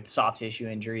dealing with soft tissue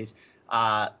injuries.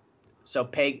 So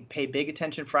pay big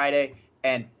attention Friday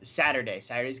and Saturday.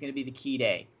 Saturday's going to be the key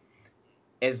day.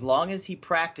 As long as he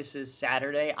practices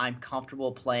Saturday, I'm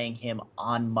comfortable playing him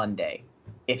on Monday.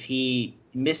 If he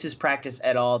misses practice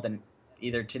at all, then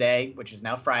either today, which is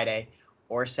now Friday,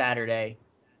 or Saturday,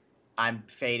 I'm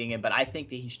fading him. But I think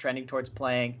that he's trending towards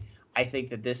playing. I think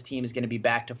that this team is going to be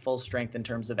back to full strength in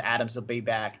terms of Adams will be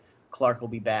back, Clark will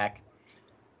be back.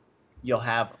 You'll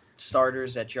have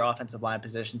starters at your offensive line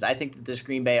positions. I think that this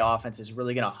Green Bay offense is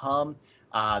really going to hum.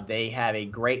 They have a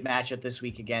great matchup this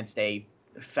week against a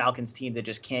Falcons team that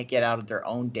just can't get out of their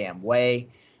own damn way.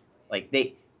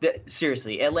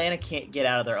 Seriously, Atlanta can't get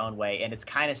out of their own way, and it's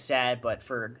kind of sad, but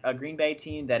for a Green Bay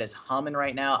team that is humming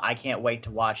right now, I can't wait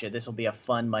to watch it. This will be a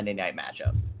fun Monday night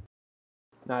matchup.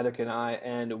 Neither can I,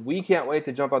 and we can't wait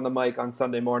to jump on the mic on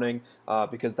Sunday morning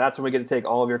because that's when we get to take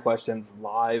all of your questions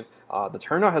live. The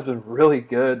turnout has been really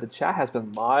good. The chat has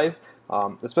been live.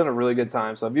 It's been a really good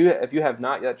time. So if you have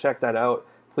not yet checked that out,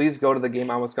 please go to the Game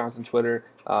On Wisconsin Twitter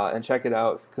and check it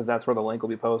out, because that's where the link will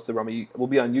be posted. We'll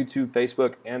be on YouTube,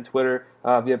 Facebook, and Twitter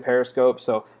via Periscope.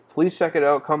 So please check it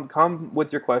out. Come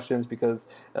with your questions, because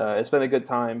it's been a good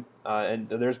time, and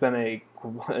there's been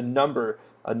a number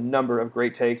of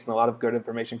great takes and a lot of good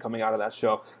information coming out of that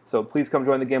show. So please come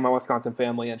join the Game On Wisconsin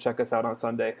family and check us out on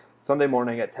Sunday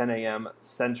morning at 10 a.m.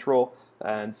 Central.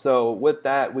 And so with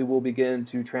that, we will begin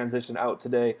to transition out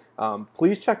today.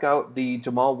 Please check out the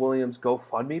Jamal Williams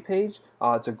GoFundMe page.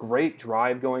 It's a great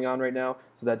drive going on right now,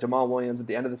 so that Jamal Williams at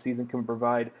the end of the season can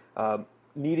provide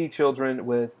needy children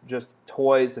with just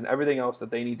toys and everything else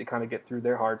that they need to kind of get through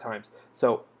their hard times.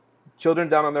 So children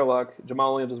down on their luck,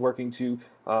 Jamal Williams is working to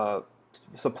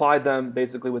supply them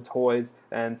basically with toys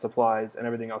and supplies and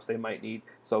everything else they might need.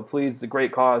 So please, it's a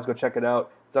great cause. Go check it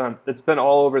out. It's been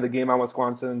all over the Game On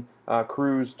Wisconsin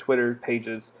Crew's Twitter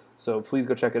pages. So please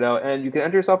go check it out. And you can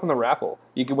enter yourself in the raffle.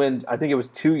 You can win, I think it was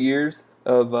 2 years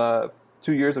of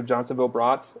Johnsonville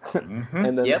brats. Mm-hmm.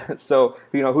 And then, so,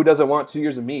 who doesn't want 2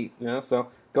 years of meat? So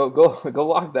go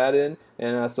lock that in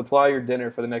and supply your dinner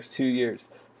for the next 2 years.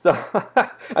 So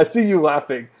I see you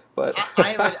laughing. But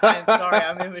I'm sorry,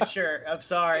 I'm immature. I'm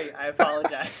sorry, I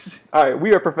apologize. All right,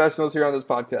 we are professionals here on this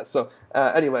podcast. So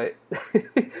anyway,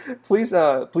 please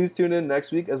tune in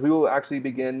next week, as we will actually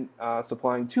begin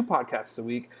supplying 2 podcasts a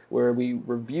week, where we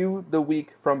review the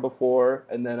week from before,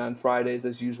 and then on Fridays,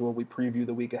 as usual, we preview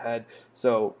the week ahead.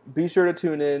 So be sure to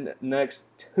tune in next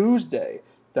Tuesday.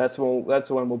 That's when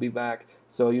we'll be back.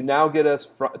 So you now get us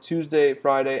Tuesday,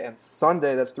 Friday, and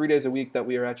Sunday. That's 3 days a week that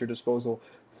we are at your disposal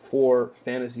for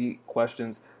fantasy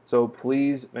questions. So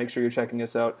please make sure you're checking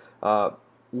us out.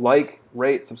 Like,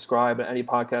 rate, subscribe at any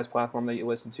podcast platform that you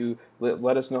listen to.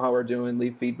 Let us know how we're doing.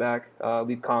 Leave feedback,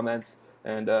 leave comments,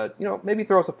 and maybe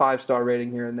throw us a 5-star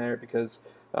rating here and there, because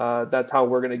that's how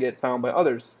we're going to get found by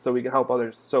others, so we can help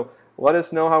others. So let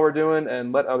us know how we're doing,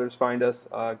 and let others find us.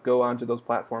 Go onto those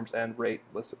platforms and rate,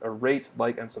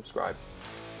 like, and subscribe.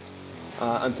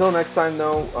 Until next time,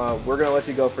 though, we're going to let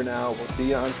you go for now. We'll see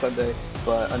you on Sunday.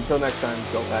 But until next time,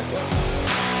 go Pack Go.